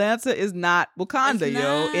is Atlanta is not Wakanda,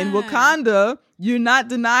 yo. In Wakanda, you're not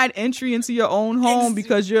denied entry into your own home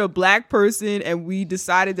because you're a black person and we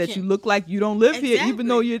decided that you look like you don't live here, even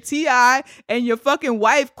though you're T.I. and your fucking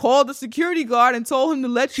wife called the security guard and told him to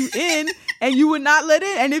let you in and you would not let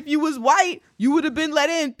in. And if you was white, you would have been let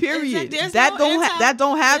in, period. That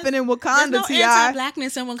don't happen in Wakanda, There's no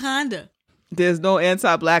anti-blackness in Wakanda. There's no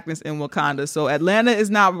anti-blackness in Wakanda. So Atlanta is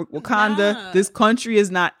not Wakanda. Nah. This country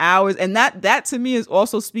is not ours. And that to me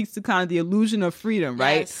also speaks to kind of the illusion of freedom,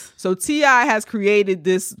 right? Yes. So T.I. has created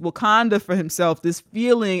this Wakanda for himself, this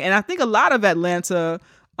feeling. And I think a lot of Atlanta,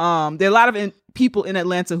 there are a lot of people in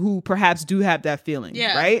Atlanta who perhaps do have that feeling,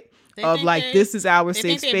 right? Of like, this is our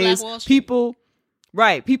safe space. People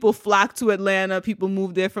flock to Atlanta. People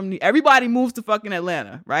move there everybody moves to fucking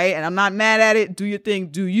Atlanta, right? And I'm not mad at it. Do your thing,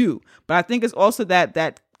 do you. But I think it's also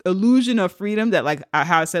that illusion of freedom that, like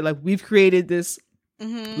how I said, like we've created this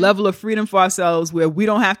level of freedom for ourselves where we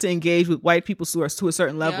don't have to engage with white people to a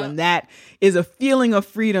certain level. And that is a feeling of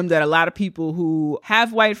freedom that a lot of people who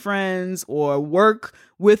have white friends or work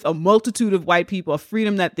with a multitude of white people, a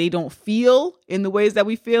freedom that they don't feel in the ways that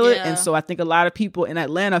we feel it. And so I think a lot of people in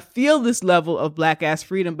Atlanta feel this level of black ass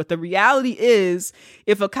freedom. But the reality is,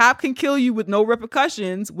 if a cop can kill you with no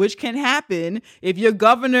repercussions, which can happen, if your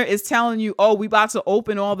governor is telling you, oh, we about to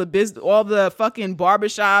open all the fucking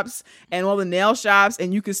barbershops and all the nail shops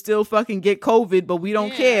and you can still fucking get COVID, but we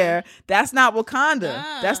don't care. That's not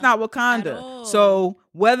Wakanda. That's not Wakanda. So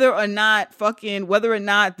whether or not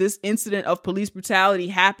this incident of police brutality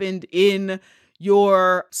happened in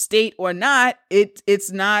your state or not,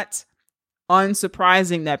 it's not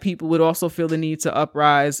unsurprising that people would also feel the need to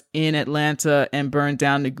uprise in Atlanta and burn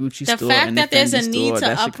down the Gucci store. The fact that there's a need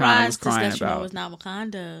to uprise just lets you know it's not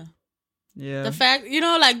Wakanda. Yeah. The fact,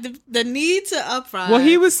 like the need to uprise. Well,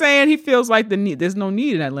 he was saying he feels like there's no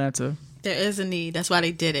need in Atlanta. There is a need. That's why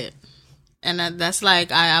they did it. And that's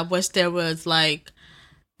like, I wish there was like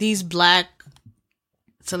these black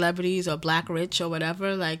celebrities or black rich or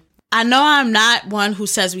whatever. Like, I know I'm not one who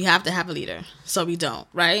says we have to have a leader, so we don't,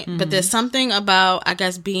 right? Mm-hmm. But there's something about, I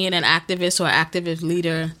guess, being an activist or activist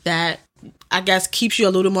leader that I guess keeps you a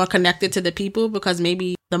little more connected to the people, because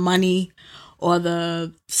maybe the money or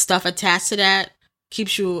the stuff attached to that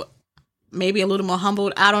keeps you maybe a little more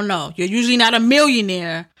humbled. I don't know. You're usually not a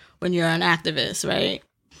millionaire when you're an activist, right?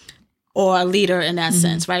 Or a leader in that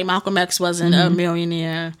sense, right? Malcolm X wasn't a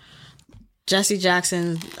millionaire. Jesse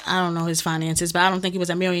Jackson, I don't know his finances, but I don't think he was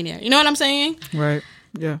a millionaire. You know what I'm saying? Right.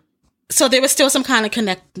 Yeah. So there was still some kind of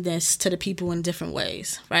connectedness to the people in different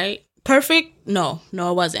ways, right? Perfect? No,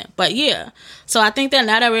 it wasn't. But yeah. So I think that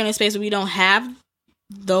now that we're in a space where we don't have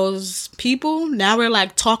those people, now we're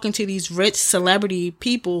like talking to these rich celebrity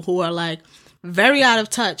people who are like very out of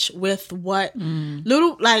touch with what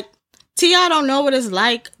little, like, T.I. don't know what it's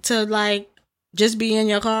like to like just be in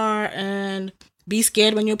your car and be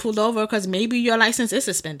scared when you're pulled over because maybe your license is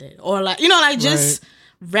suspended, or like, just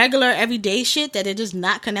regular everyday shit that they're just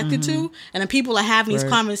not connected to. And then people are having these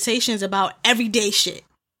conversations about everyday shit,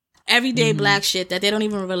 everyday black shit that they don't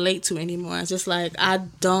even relate to anymore. It's just like,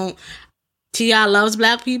 T.I. loves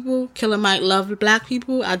black people. Killer Mike loved black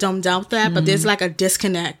people. I don't doubt that, but there's like a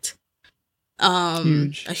disconnect,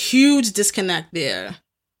 a huge disconnect there.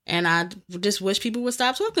 And I just wish people would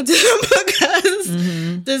stop talking to him,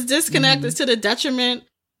 because this disconnect is to the detriment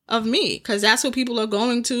of me, because that's what people are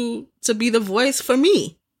going to be the voice for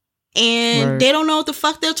me. And they don't know what the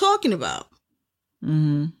fuck they're talking about.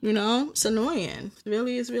 It's annoying.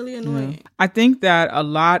 It's really annoying. Yeah. I think that a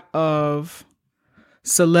lot of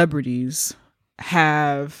celebrities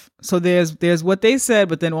have, so there's what they said,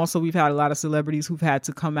 but then also we've had a lot of celebrities who've had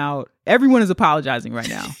to come out. Everyone is apologizing right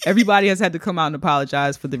now. Everybody has had to come out and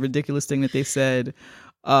apologize for the ridiculous thing that they said,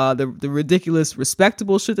 the ridiculous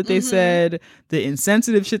respectable shit that they said, the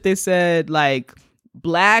insensitive shit they said. Like,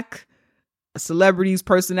 black celebrities,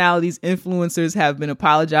 personalities, influencers have been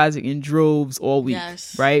apologizing in droves all week,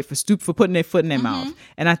 right? For putting their foot in their mouth.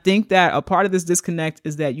 And I think that a part of this disconnect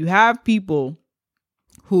is that you have people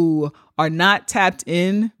who are not tapped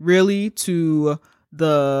in really to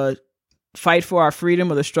the fight for our freedom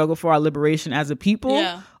or the struggle for our liberation as a people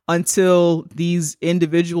until these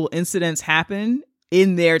individual incidents happen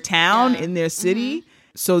in their town, in their city.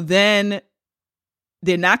 So then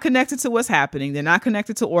they're not connected to what's happening. They're not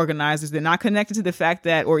connected to organizers. They're not connected to the fact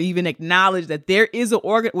that, or even acknowledge that there is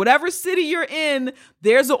whatever city you're in,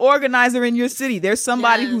 there's an organizer in your city. There's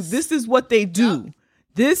somebody who, this is what they do. Yep.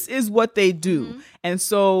 This is what they do. And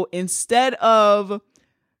so instead of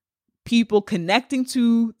people connecting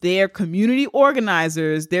to their community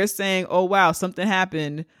organizers, they're saying, oh, wow, something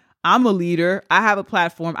happened. I'm a leader. I have a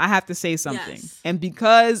platform. I have to say something. Yes. And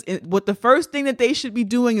because what the first thing that they should be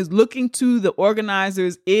doing is looking to the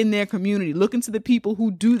organizers in their community, looking to the people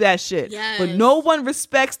who do that shit. Yes. But no one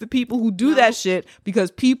respects the people who do that shit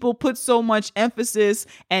because people put so much emphasis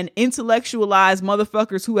and intellectualize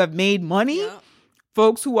motherfuckers who have made money. Yep.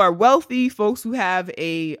 Folks who are wealthy, folks who have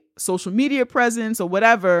a social media presence or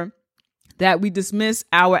whatever, that we dismiss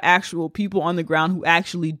our actual people on the ground who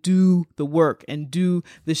actually do the work and do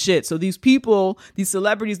the shit. So these people, these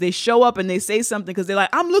celebrities, they show up and they say something because they're like,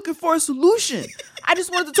 I'm looking for a solution. I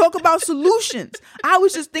just wanted to talk about solutions. I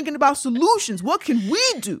was just thinking about solutions. What can we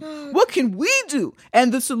do? What can we do?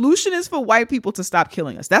 And the solution is for white people to stop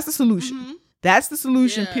killing us. That's the solution. Mm-hmm. That's the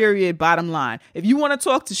solution, period, bottom line. If you want to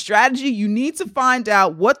talk to strategy, you need to find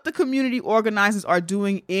out what the community organizers are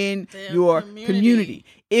doing in your community.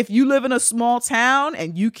 If you live in a small town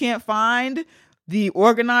and you can't find the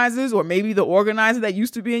organizers, or maybe the organizer that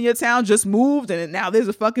used to be in your town just moved and now there's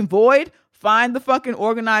a fucking void, find the fucking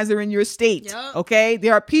organizer in your state. Yep. Okay?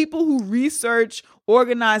 There are people who research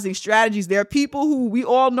organizing strategies. There are people who, we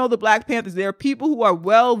all know the Black Panthers. There are people who are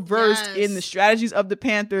well versed in the strategies of the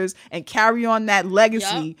Panthers and carry on that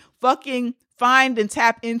legacy. Yep. Fucking find and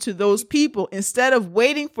tap into those people instead of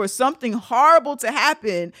waiting for something horrible to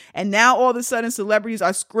happen. And now all of a sudden celebrities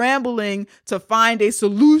are scrambling to find a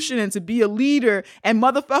solution and to be a leader. And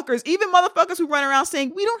motherfuckers, even motherfuckers who run around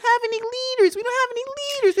saying, we don't have any leaders. We don't have any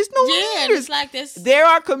leaders. There's no leaders. It's like this. There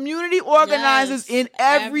are community organizers in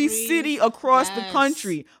every city across the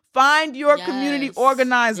country. Find your community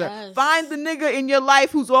organizer. Find the nigga in your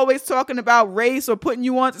life who's always talking about race or putting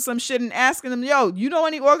you onto some shit and asking them, yo, you know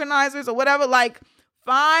any organizers or whatever? Like,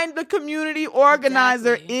 find the community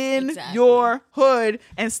organizer in your hood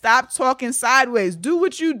and stop talking sideways. Do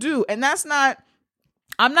what you do. And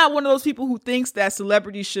I'm not one of those people who thinks that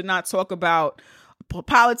celebrities should not talk about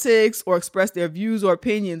politics or express their views or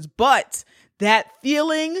opinions, but that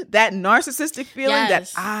feeling, that narcissistic feeling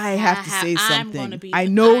that I have to say something. I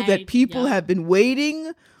know that people have been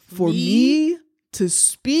waiting for me to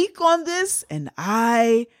speak on this, and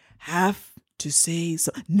I have to say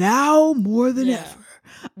so now more than ever.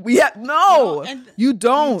 You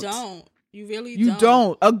don't. You really don't. You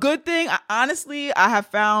don't. A good thing, honestly, I have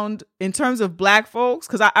found in terms of Black folks,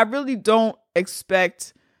 because I really don't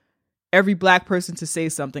expect every Black person to say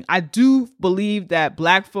something. I do believe that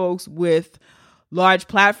Black folks with large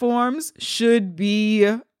platforms should be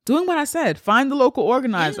doing what I said. Find the local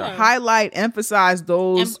organizer, highlight, emphasize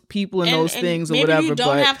those people and those things or whatever. You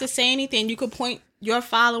don't have to say anything. You could point your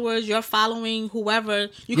followers, your following, whoever,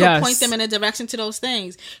 you could point them in a direction to those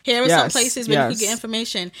things. Here are some places where you could get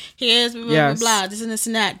information. Here's blah, blah, blah, this and this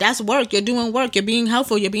and that. That's work. You're doing work. You're being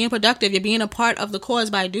helpful. You're being productive. You're being a part of the cause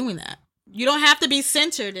by doing that. You don't have to be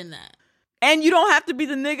centered in that. And you don't have to be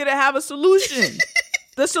the nigga to have a solution.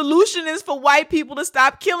 The solution is for white people to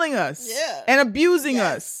stop killing us and abusing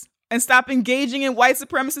us and stop engaging in white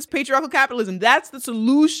supremacist patriarchal capitalism. That's the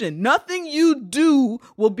solution. Nothing you do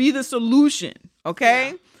will be the solution. Okay?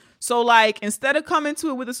 Yeah. So like, instead of coming to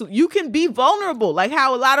it with you can be vulnerable. Like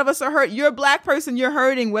how a lot of us are hurt. You're a Black person, you're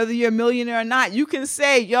hurting, whether you're a millionaire or not. You can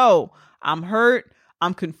say, yo, I'm hurt.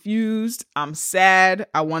 I'm confused. I'm sad.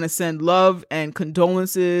 I want to send love and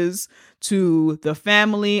condolences to the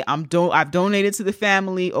family. I've donated to the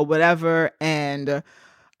family or whatever, and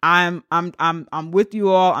I'm with you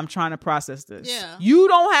all. I'm trying to process this. Yeah. You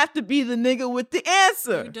don't have to be the nigga with the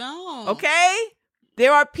answer. You don't. Okay?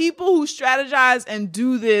 There are people who strategize and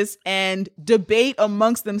do this and debate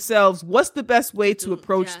amongst themselves. What's the best way to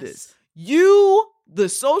approach this? You, the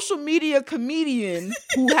social media comedian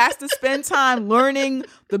who has to spend time learning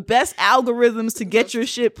the best algorithms to get your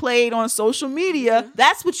shit played on social media,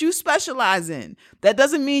 that's what you specialize in. That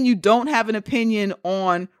doesn't mean you don't have an opinion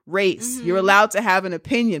on race. Mm-hmm. You're allowed to have an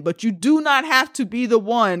opinion, but you do not have to be the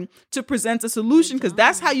one to present a solution, because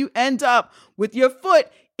that's how you end up with your foot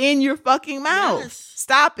in your fucking mouth. Yes.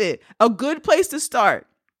 Stop it. A good place to start,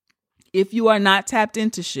 if you are not tapped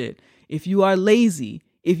into shit, if you are lazy,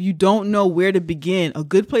 if you don't know where to begin, a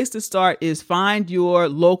good place to start is find your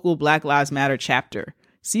local Black Lives Matter chapter.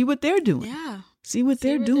 See what they're doing. Yeah. See what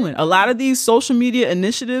they're doing. A lot of these social media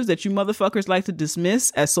initiatives that you motherfuckers like to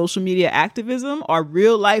dismiss as social media activism are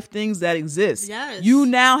real life things that exist. Yes. You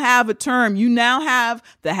now have a term. You now have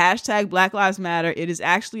the hashtag Black Lives Matter. It is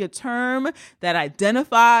actually a term that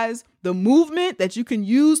identifies the movement that you can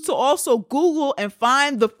use to also Google and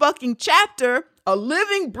find the fucking chapter, a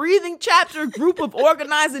living, breathing chapter group of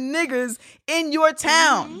organizing niggas in your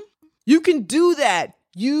town. Mm-hmm. You can do that.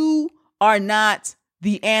 You are not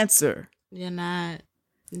the answer. You're not.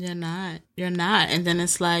 And then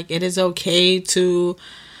it's like, it is okay to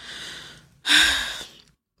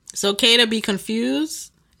It's okay to be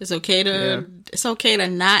confused. It's okay to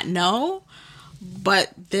not know.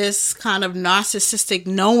 But this kind of narcissistic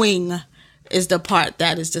knowing is the part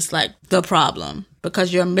that is just like the problem,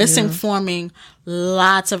 because you're misinforming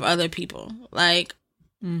lots of other people. Like,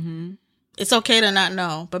 it's okay to not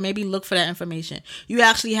know, but maybe look for that information. You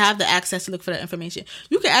actually have the access to look for that information.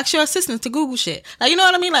 You can ask your assistant to Google shit. Like, you know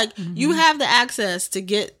what I mean? Like, you have the access to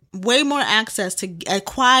get way more access to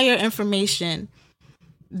acquire information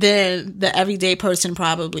than the everyday person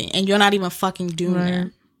probably. And you're not even fucking doing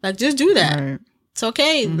that. Like, just do that. Right. It's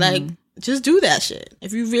okay. Like, just do that shit.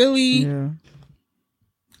 If you really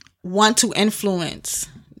want to influence,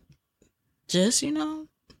 just, you know,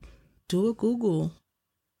 do a Google.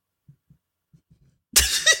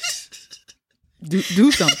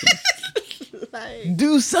 do something. Like,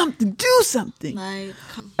 do something. Like,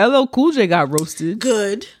 LL Cool J got roasted.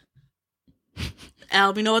 Good.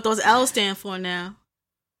 L, we know what those L's stand for now.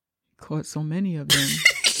 Caught so many of them.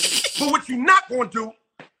 But what you're not going to do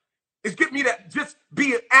is get me to just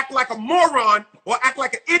act like a moron or act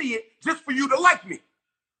like an idiot just for you to like me.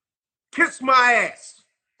 Kiss my ass.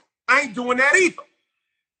 I ain't doing that either.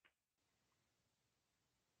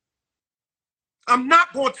 I'm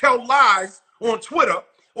not going to tell lies on Twitter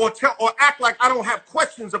or act like I don't have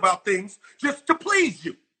questions about things just to please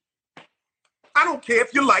you. I don't care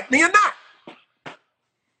if you like me or not.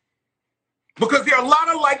 Because there are a lot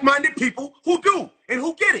of like-minded people who do and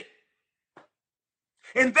who get it.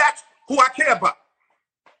 And that's who I care about.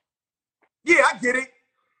 Yeah, I get it.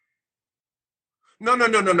 No.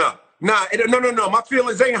 My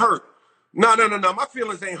feelings ain't hurt. No. My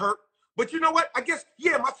feelings ain't hurt. But you know what? I guess,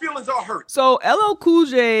 my feelings are hurt. So LL Cool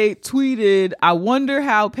J tweeted, I wonder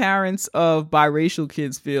how parents of biracial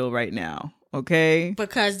kids feel right now. Okay?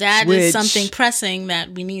 Because that is something pressing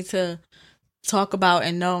that we need to talk about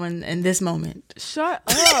and know in this moment. Shut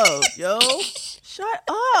up, yo. Shut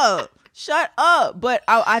up. But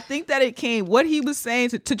I think that it came, what he was saying,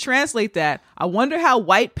 to translate that, I wonder how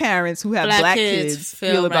white parents who have black kids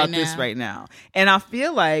feel about this right now. And I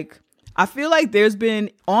feel like there's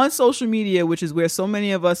been, on social media, which is where so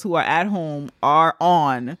many of us who are at home are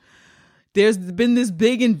on, there's been this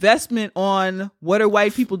big investment on what are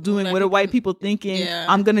white people doing, what are white people thinking. Yeah.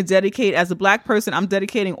 I'm going to dedicate, as a black person, I'm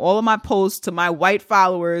dedicating all of my posts to my white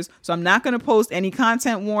followers. So I'm not going to post any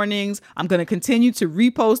content warnings. I'm going to continue to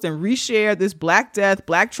repost and reshare this black death,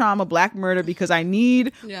 black trauma, black murder, because I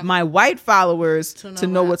need my white followers to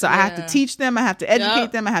know what's I have to teach them. I have to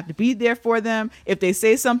educate them. I have to be there for them. If they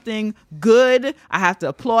say something good, I have to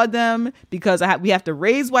applaud them, because we have to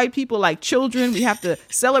raise white people like children. We have to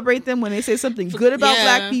celebrate them when they say something good about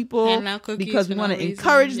black people, because we want to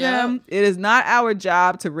encourage them. It is not our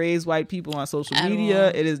job to raise white people on social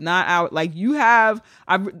media. It is not our, like, you have,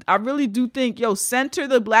 I really do think, center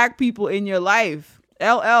the black people in your life.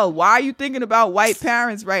 LL, why are you thinking about white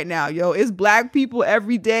parents right now? It's black people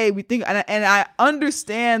every day. We think, and I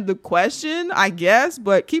understand the question, I guess,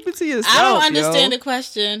 but keep it to yourself. I don't understand the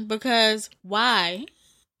question, because why?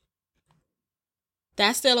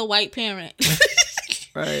 That's still a white parent.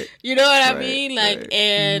 Right. You know what I mean? Like,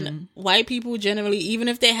 and white people generally, even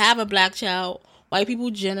if they have a black child, white people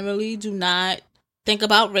generally do not think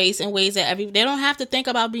about race in ways that they don't have to think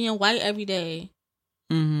about being white every day.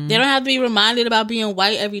 They don't have to be reminded about being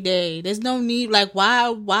white every day. There's no need. Like,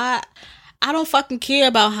 why? I don't fucking care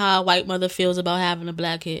about how a white mother feels about having a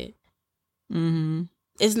black kid.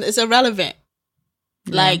 It's irrelevant.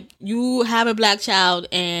 Yeah. Like, you have a black child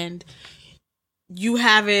and you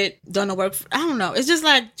haven't done the work. I don't know. It's just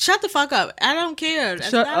like, shut the fuck up. I don't care.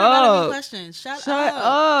 That's not a relevant question. Shut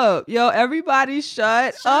up. Yo, everybody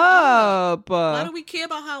shut up. Why do we care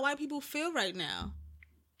about how white people feel right now?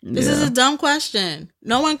 This is a dumb question.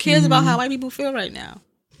 No one cares about how white people feel right now.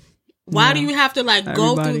 Why do you have to, like,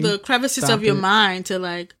 go through the crevices of your mind to,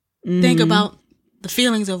 like, think about the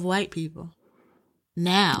feelings of white people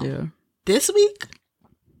now? Yeah. This week?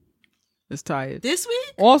 It's tired. This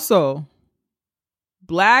week? Also,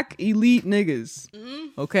 black elite niggas,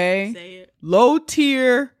 okay? Say it. Low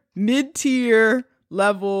tier, mid tier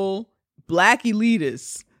level black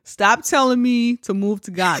elitists. Stop telling me to move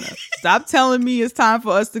to Ghana. Stop telling me it's time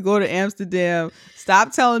for us to go to Amsterdam.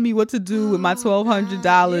 Stop telling me what to do with my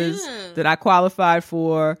 $1,200 that I qualified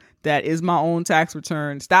for, that is my own tax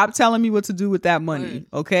return. Stop telling me what to do with that money,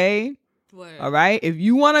 okay? All right? If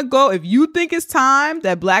you want to go, if you think it's time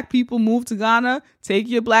that black people move to Ghana, take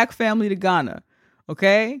your black family to Ghana.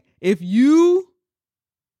 Okay? If you,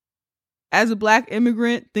 as a black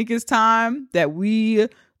immigrant, think it's time that we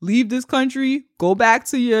leave this country, go back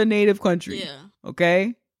to your native country. Yeah.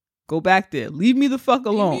 Okay? Go back there. Leave me the fuck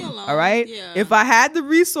alone. All right? Yeah. If I had the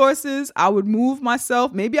resources, I would move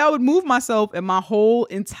myself. Maybe I would move myself and my whole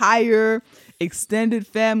entire extended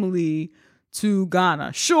family to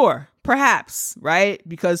Ghana. Sure. Perhaps, right?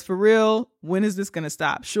 Because for real, when is this going to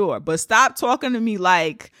stop? Sure. But stop talking to me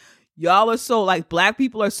like y'all are so, like, black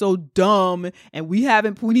people are so dumb and we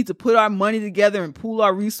need to put our money together and pool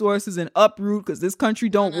our resources and uproot because this country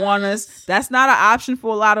don't want us. That's not an option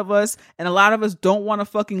for a lot of us. And a lot of us don't want to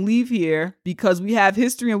fucking leave here because we have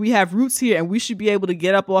history and we have roots here and we should be able to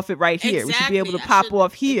get up off it right here. We should be able to pop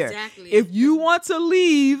off here. Exactly. If you want to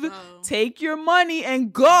leave, take your money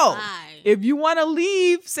and go. If you want to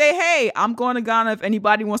leave, say, hey, I'm going to Ghana. If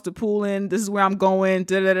anybody wants to pool in, this is where I'm going.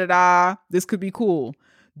 This could be cool.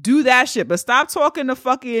 Do that shit, but stop talking to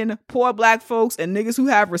fucking poor black folks and niggas who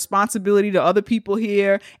have responsibility to other people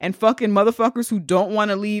here and fucking motherfuckers who don't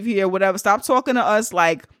want to leave here, whatever. Stop talking to us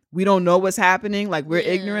like we don't know what's happening, like we're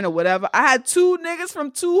ignorant or whatever. I had 2 niggas from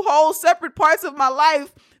 2 whole separate parts of my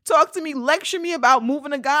life talk to me, lecture me about moving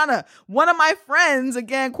to Ghana. One of my friends,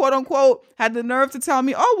 again, quote unquote, had the nerve to tell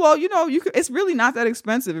me, oh, well, you know, it's really not that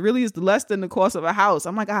expensive. It really is less than the cost of a house.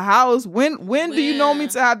 I'm like, a house? When do you know me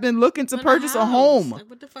to have been looking to purchase a home? Like,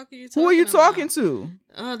 what the fuck are you talking Who are you talking about? to?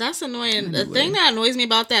 Oh, that's annoying. The thing that annoys me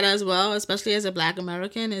about that as well, especially as a black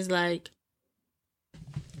American, is like,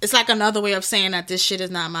 it's like another way of saying that this shit is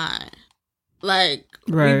not mine. Like,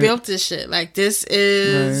 we built this shit. Like, this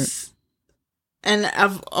is... And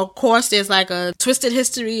of course, there's like a twisted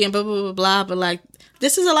history and blah, blah, blah, blah. But like,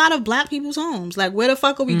 this is a lot of black people's homes. Like, where the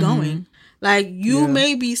fuck are we going? Like, you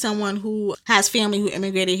may be someone who has family who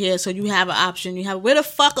immigrated here. So you have an option. Where the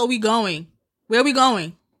fuck are we going? Where are we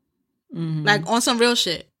going? Like, on some real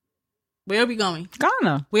shit. Where are we going?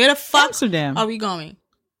 Ghana. Where the fuck Amsterdam. are we going?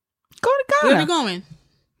 Go to Ghana. Where are we going?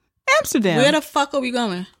 Amsterdam. Where the fuck are we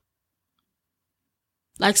going?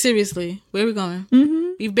 Like, seriously, where are we going?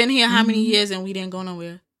 We've been here how many years and we didn't go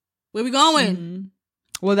nowhere? Where we going?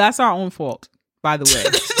 Well, that's our own fault, by the way,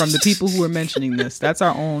 from the people who are mentioning this. That's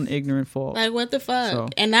our own ignorant fault. Like, what the fuck? So,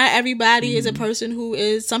 and not everybody is a person who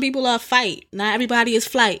is... Some people are fight. Not everybody is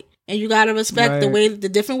flight. And you gotta respect the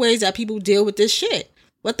different ways that people deal with this shit.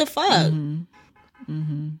 What the fuck?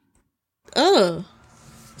 Ugh.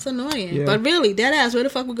 It's annoying. Yeah. But really, deadass, where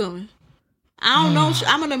the fuck we going? I don't know.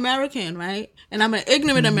 I'm an American, right? And I'm an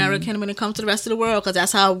ignorant American when it comes to the rest of the world because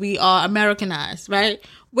that's how we are Americanized, right?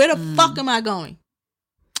 Where the fuck am I going?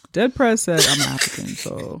 Dead Prez said I'm African,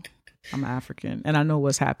 so I'm African. And I know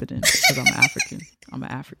what's happening because I'm African. I'm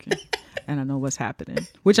an African. And I know what's happening.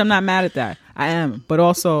 Which I'm not mad at that. I am. But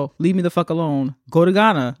also, leave me the fuck alone. Go to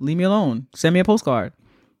Ghana. Leave me alone. Send me a postcard.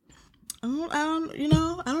 I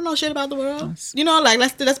don't know shit about the world. You know, like,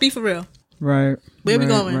 let's be for real. Right. Where we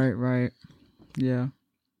going? Right. Yeah.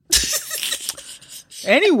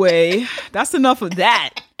 Anyway, that's enough of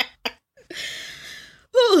that.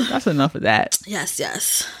 That's enough of that. Yes.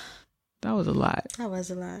 That was a lot. That was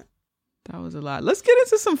a lot. Let's get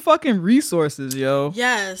into some fucking resources, yo.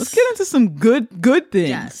 Yes. Let's get into some good things.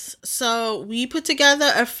 Yes. So we put together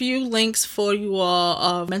a few links for you all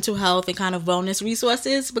of mental health and kind of wellness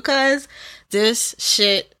resources because this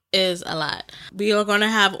shit is a lot. We are going to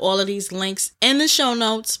have all of these links in the show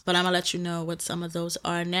notes, but I'm going to let you know what some of those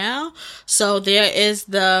are now. So there is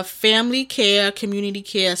the Family Care, Community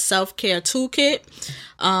Care, Self-Care Toolkit.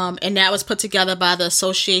 And that was put together by the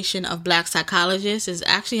Association of Black Psychologists. It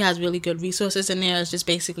actually has really good resources in there. It's just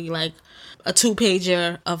basically like a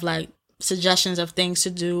 2-pager of like suggestions of things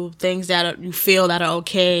to do, things that you feel that are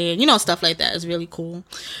okay, and stuff like that is really cool.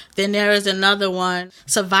 Then there is another one,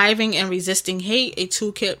 Surviving and Resisting Hate, a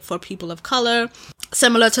toolkit for people of color,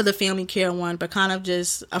 similar to the Family Care one, but kind of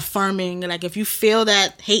just affirming, like, if you feel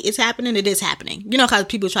that hate is happening, it is happening. Because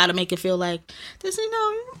people try to make it feel like this,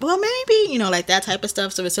 well, maybe, like that type of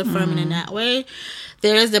stuff. So it's affirming in that way.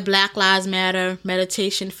 There is the Black Lives Matter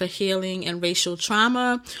Meditation for Healing and Racial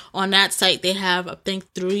Trauma. On that site, they have, I think,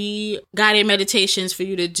 3 guided meditations for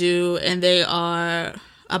you to do, and they are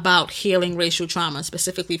about healing racial trauma,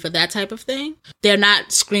 specifically for that type of thing. They're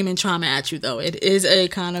not screaming trauma at you, though. It is a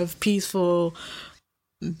kind of peaceful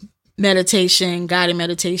meditation, guided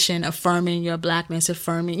meditation, affirming your blackness,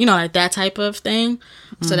 affirming, like that type of thing.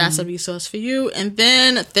 So that's a resource for you. And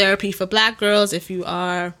then Therapy for Black Girls, if you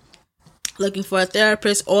are looking for a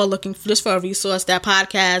therapist or looking just for a resource. That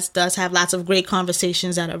podcast does have lots of great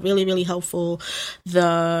conversations that are really, really helpful.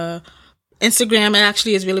 The Instagram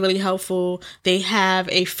actually is really, really helpful. They have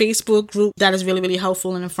a Facebook group that is really, really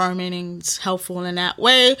helpful and affirming and helpful in that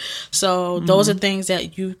way. So those are things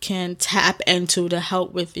that you can tap into to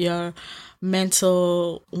help with your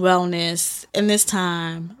mental wellness in this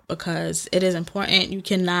time, because it is important. You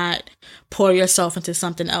cannot pour yourself into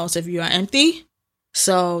something else if you are empty.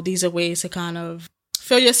 So these are ways to kind of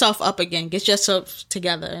fill yourself up again, get yourself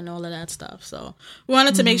together and all of that stuff. So we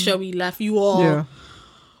wanted to make sure we left you all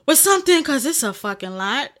with something, because it's a fucking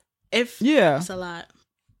lot. It's a lot.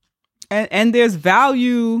 And there's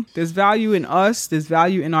value in us, there's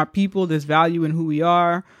value in our people, there's value in who we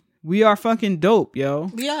are. We are fucking dope,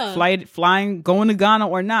 yo. Yeah. Flying, going to Ghana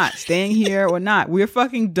or not, staying here or not. We're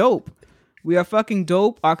fucking dope. We are fucking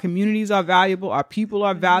dope. Our communities are valuable. Our people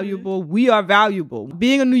are valuable. We are valuable.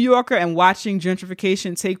 Being a New Yorker and watching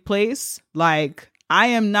gentrification take place, like, I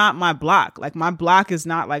am not my block. Like, my block is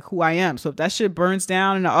not like who I am. So if that shit burns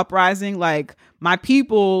down in an uprising, like, my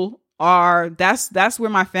people are, that's where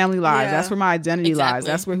my family lies. Yeah. That's where my identity lies.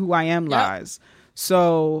 That's where who I am lies.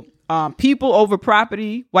 So people over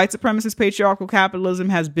property. White supremacist patriarchal capitalism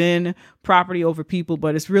has been property over people,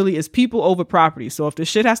 but it's people over property. So if the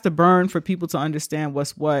shit has to burn for people to understand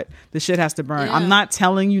what's what, the shit has to burn. I'm not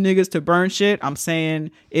telling you niggas to burn shit. I'm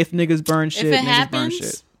saying if niggas burn shit, if it niggas happens, burn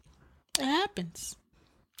shit. It happens.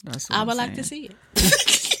 That's what I I'm would like saying. to see it.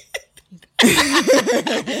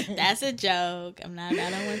 That's a joke. I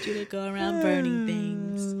don't want you to go around burning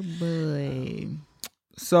things. Boy.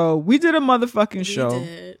 So we did a motherfucking show.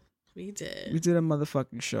 We did a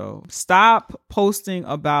motherfucking show. Stop posting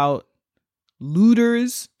about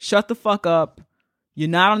looters. Shut the fuck up. You're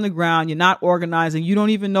not on the ground. You're not organizing. You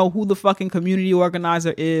don't even know who the fucking community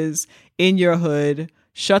organizer is in your hood.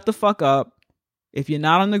 Shut the fuck up. If you're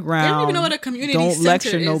not on the ground, you don't even know what a community don't center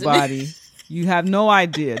lecture is, nobody. You have no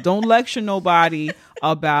idea. Don't lecture nobody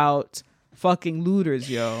about fucking looters,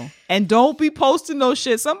 yo. And don't be posting no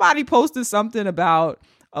shit. Somebody posted something about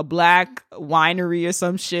a black winery or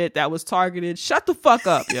some shit that was targeted. Shut the fuck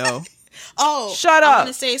up, yo. Oh, shut up. I want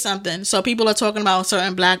to say something. So people are talking about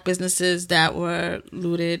certain black businesses that were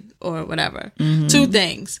looted or whatever. Mm-hmm. Two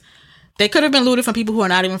things. They could have been looted from people who are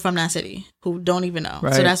not even from that city, who don't even know.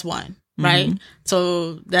 Right. So that's one, right?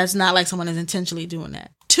 So that's not like someone is intentionally doing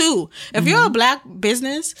that. Two, if you're a black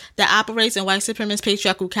business that operates in white supremacist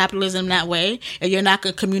patriarchal capitalism that way, and you're not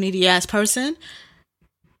a community ass person,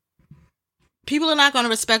 people are not going to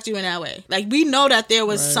respect you in that way. Like, we know that there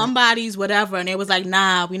was somebody's whatever, and it was like,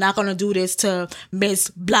 nah, we're not going to do this to Miss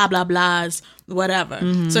blah, blah, blah's whatever.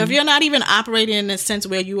 So if you're not even operating in a sense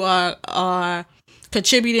where you are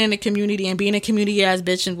contributing in the community and being a community ass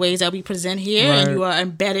bitch in ways that we present here, and you are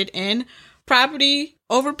embedded in property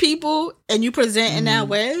over people, and you present in that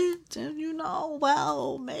way, then you know,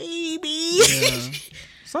 well, maybe.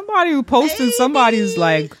 Somebody who posted somebody's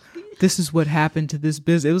like, this is what happened to this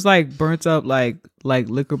business. It was like burnt up like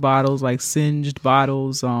liquor bottles, like singed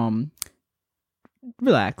bottles.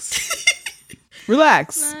 Relax.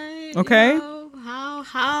 Relax. Like, okay? You know,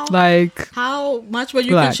 how much were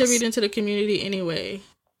you contributing to the community anyway?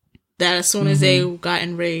 That as soon as they got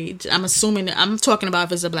enraged, I'm talking about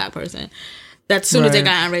if it's a black person, that as soon as they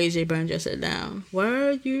got enraged, they burned your shit down.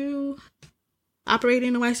 Were you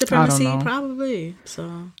operating in white supremacy? Probably.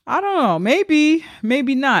 So I don't know. Maybe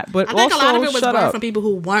not. But I think also, a lot of it was shut burned up. from people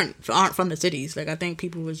who aren't from the cities. Like, I think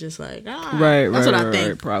people was just like, right. That's what I think.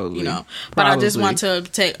 Right, probably. You know. But I just want to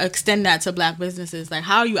extend that to black businesses. Like,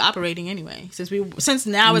 how are you operating anyway? Since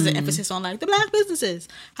now is an emphasis on like the black businesses.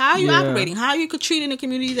 How are you operating? How are you treating the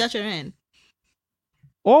communities that you're in?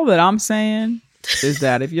 All that I'm saying is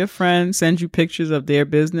that if your friend sends you pictures of their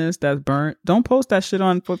business that's burnt, don't post that shit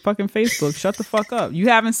on fucking Facebook. Shut the fuck up. You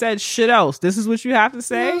haven't said shit else. This is what you have to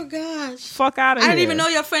say? Oh, gosh. Fuck out of here. I didn't even know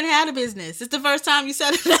your friend had a business. It's the first time you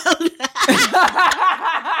said it out.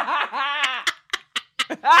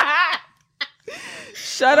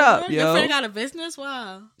 Shut up, yo. Your friend got a business?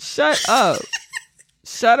 Wow. Shut up.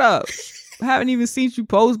 Shut up. I haven't even seen you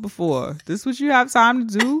post before. This is what you have time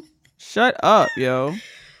to do? Shut up, yo.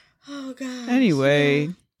 Oh, God. Anyway,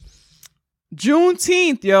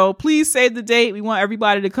 Juneteenth, yo. Please save the date. We want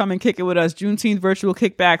everybody to come and kick it with us. Juneteenth virtual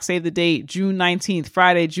kickback. Save the date. June 19th.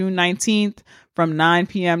 Friday, June 19th from 9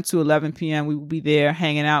 p.m. to 11 p.m. We will be there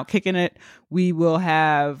hanging out, kicking it. We will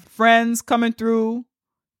have friends coming through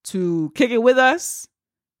to kick it with us,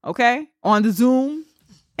 okay, on the Zoom.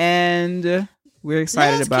 And we're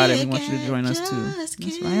excited about it. We want you to join us, too. That's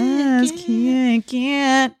right.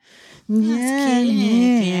 Can't.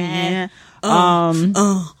 Yeah. Why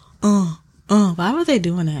were they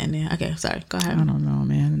doing that in there? Okay, sorry. Go ahead. I don't know,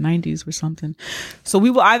 man. The 90s or something. So we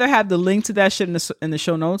will either have the link to that shit in the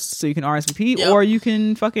show notes so you can RSVP, or you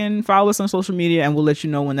can fucking follow us on social media and we'll let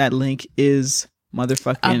you know when that link is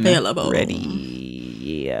motherfucking available. Ready.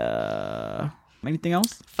 Yeah. Anything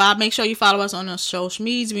else? Make sure you follow us on the social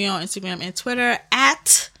medias. We are on Instagram and Twitter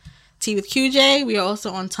at Tea with QJ. We are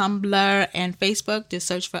also on Tumblr and Facebook. Just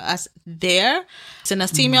search for us there. Send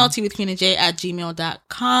us email,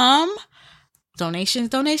 teawithqueenandj@gmail.com. Donations.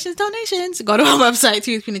 Go to our website,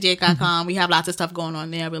 teawithqueenandj.com. We have lots of stuff going on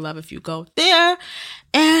there. We'd love if you go there.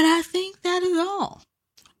 And I think that is all.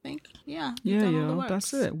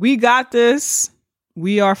 That's it. We got this.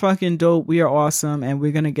 We are fucking dope. We are awesome. And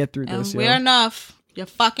we're going to get through this. We're enough. You're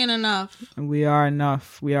fucking enough. And we are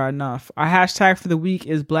enough. Our hashtag for the week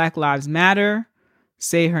is Black Lives Matter.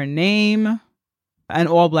 Say her name. And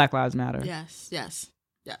all Black Lives Matter. Yes.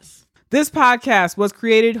 This podcast was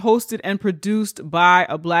created, hosted, and produced by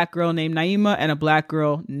a Black girl named Naima and a Black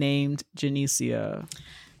girl named Janicia.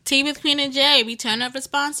 Tea with Queen and Jay. We turn up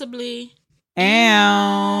responsibly.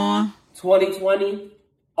 And 2020,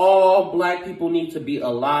 all Black people need to be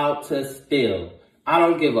allowed to steal. I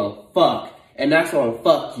don't give a fuck. And that's on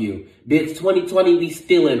fuck you. Bitch, 2020, we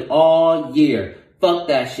stealing all year. Fuck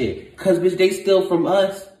that shit. Cause bitch, they steal from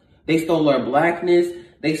us. They stole our blackness.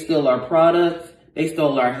 They stole our products. They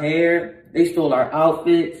stole our hair. They stole our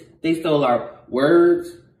outfits. They stole our words.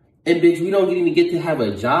 And bitch, we don't even get to have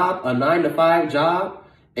a job, a 9-to-5 job.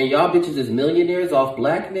 And y'all bitches is millionaires off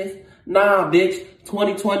blackness. Nah, bitch.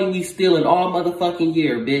 2020, we stealing all motherfucking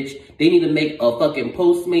year, bitch. They need to make a fucking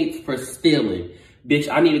Postmates for stealing. Bitch,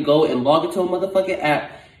 I need to go and log into a motherfucking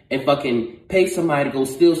app and fucking pay somebody to go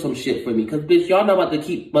steal some shit for me. Cause bitch, y'all not about to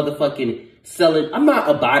keep motherfucking selling. I'm not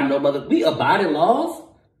abiding no we abiding laws?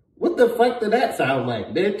 What the fuck did that sound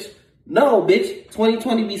like, bitch? No, bitch.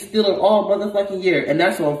 2020 be stealing all motherfucking year. And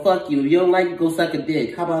that's on fuck you. If you don't like it, go suck a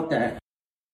dick. How about that?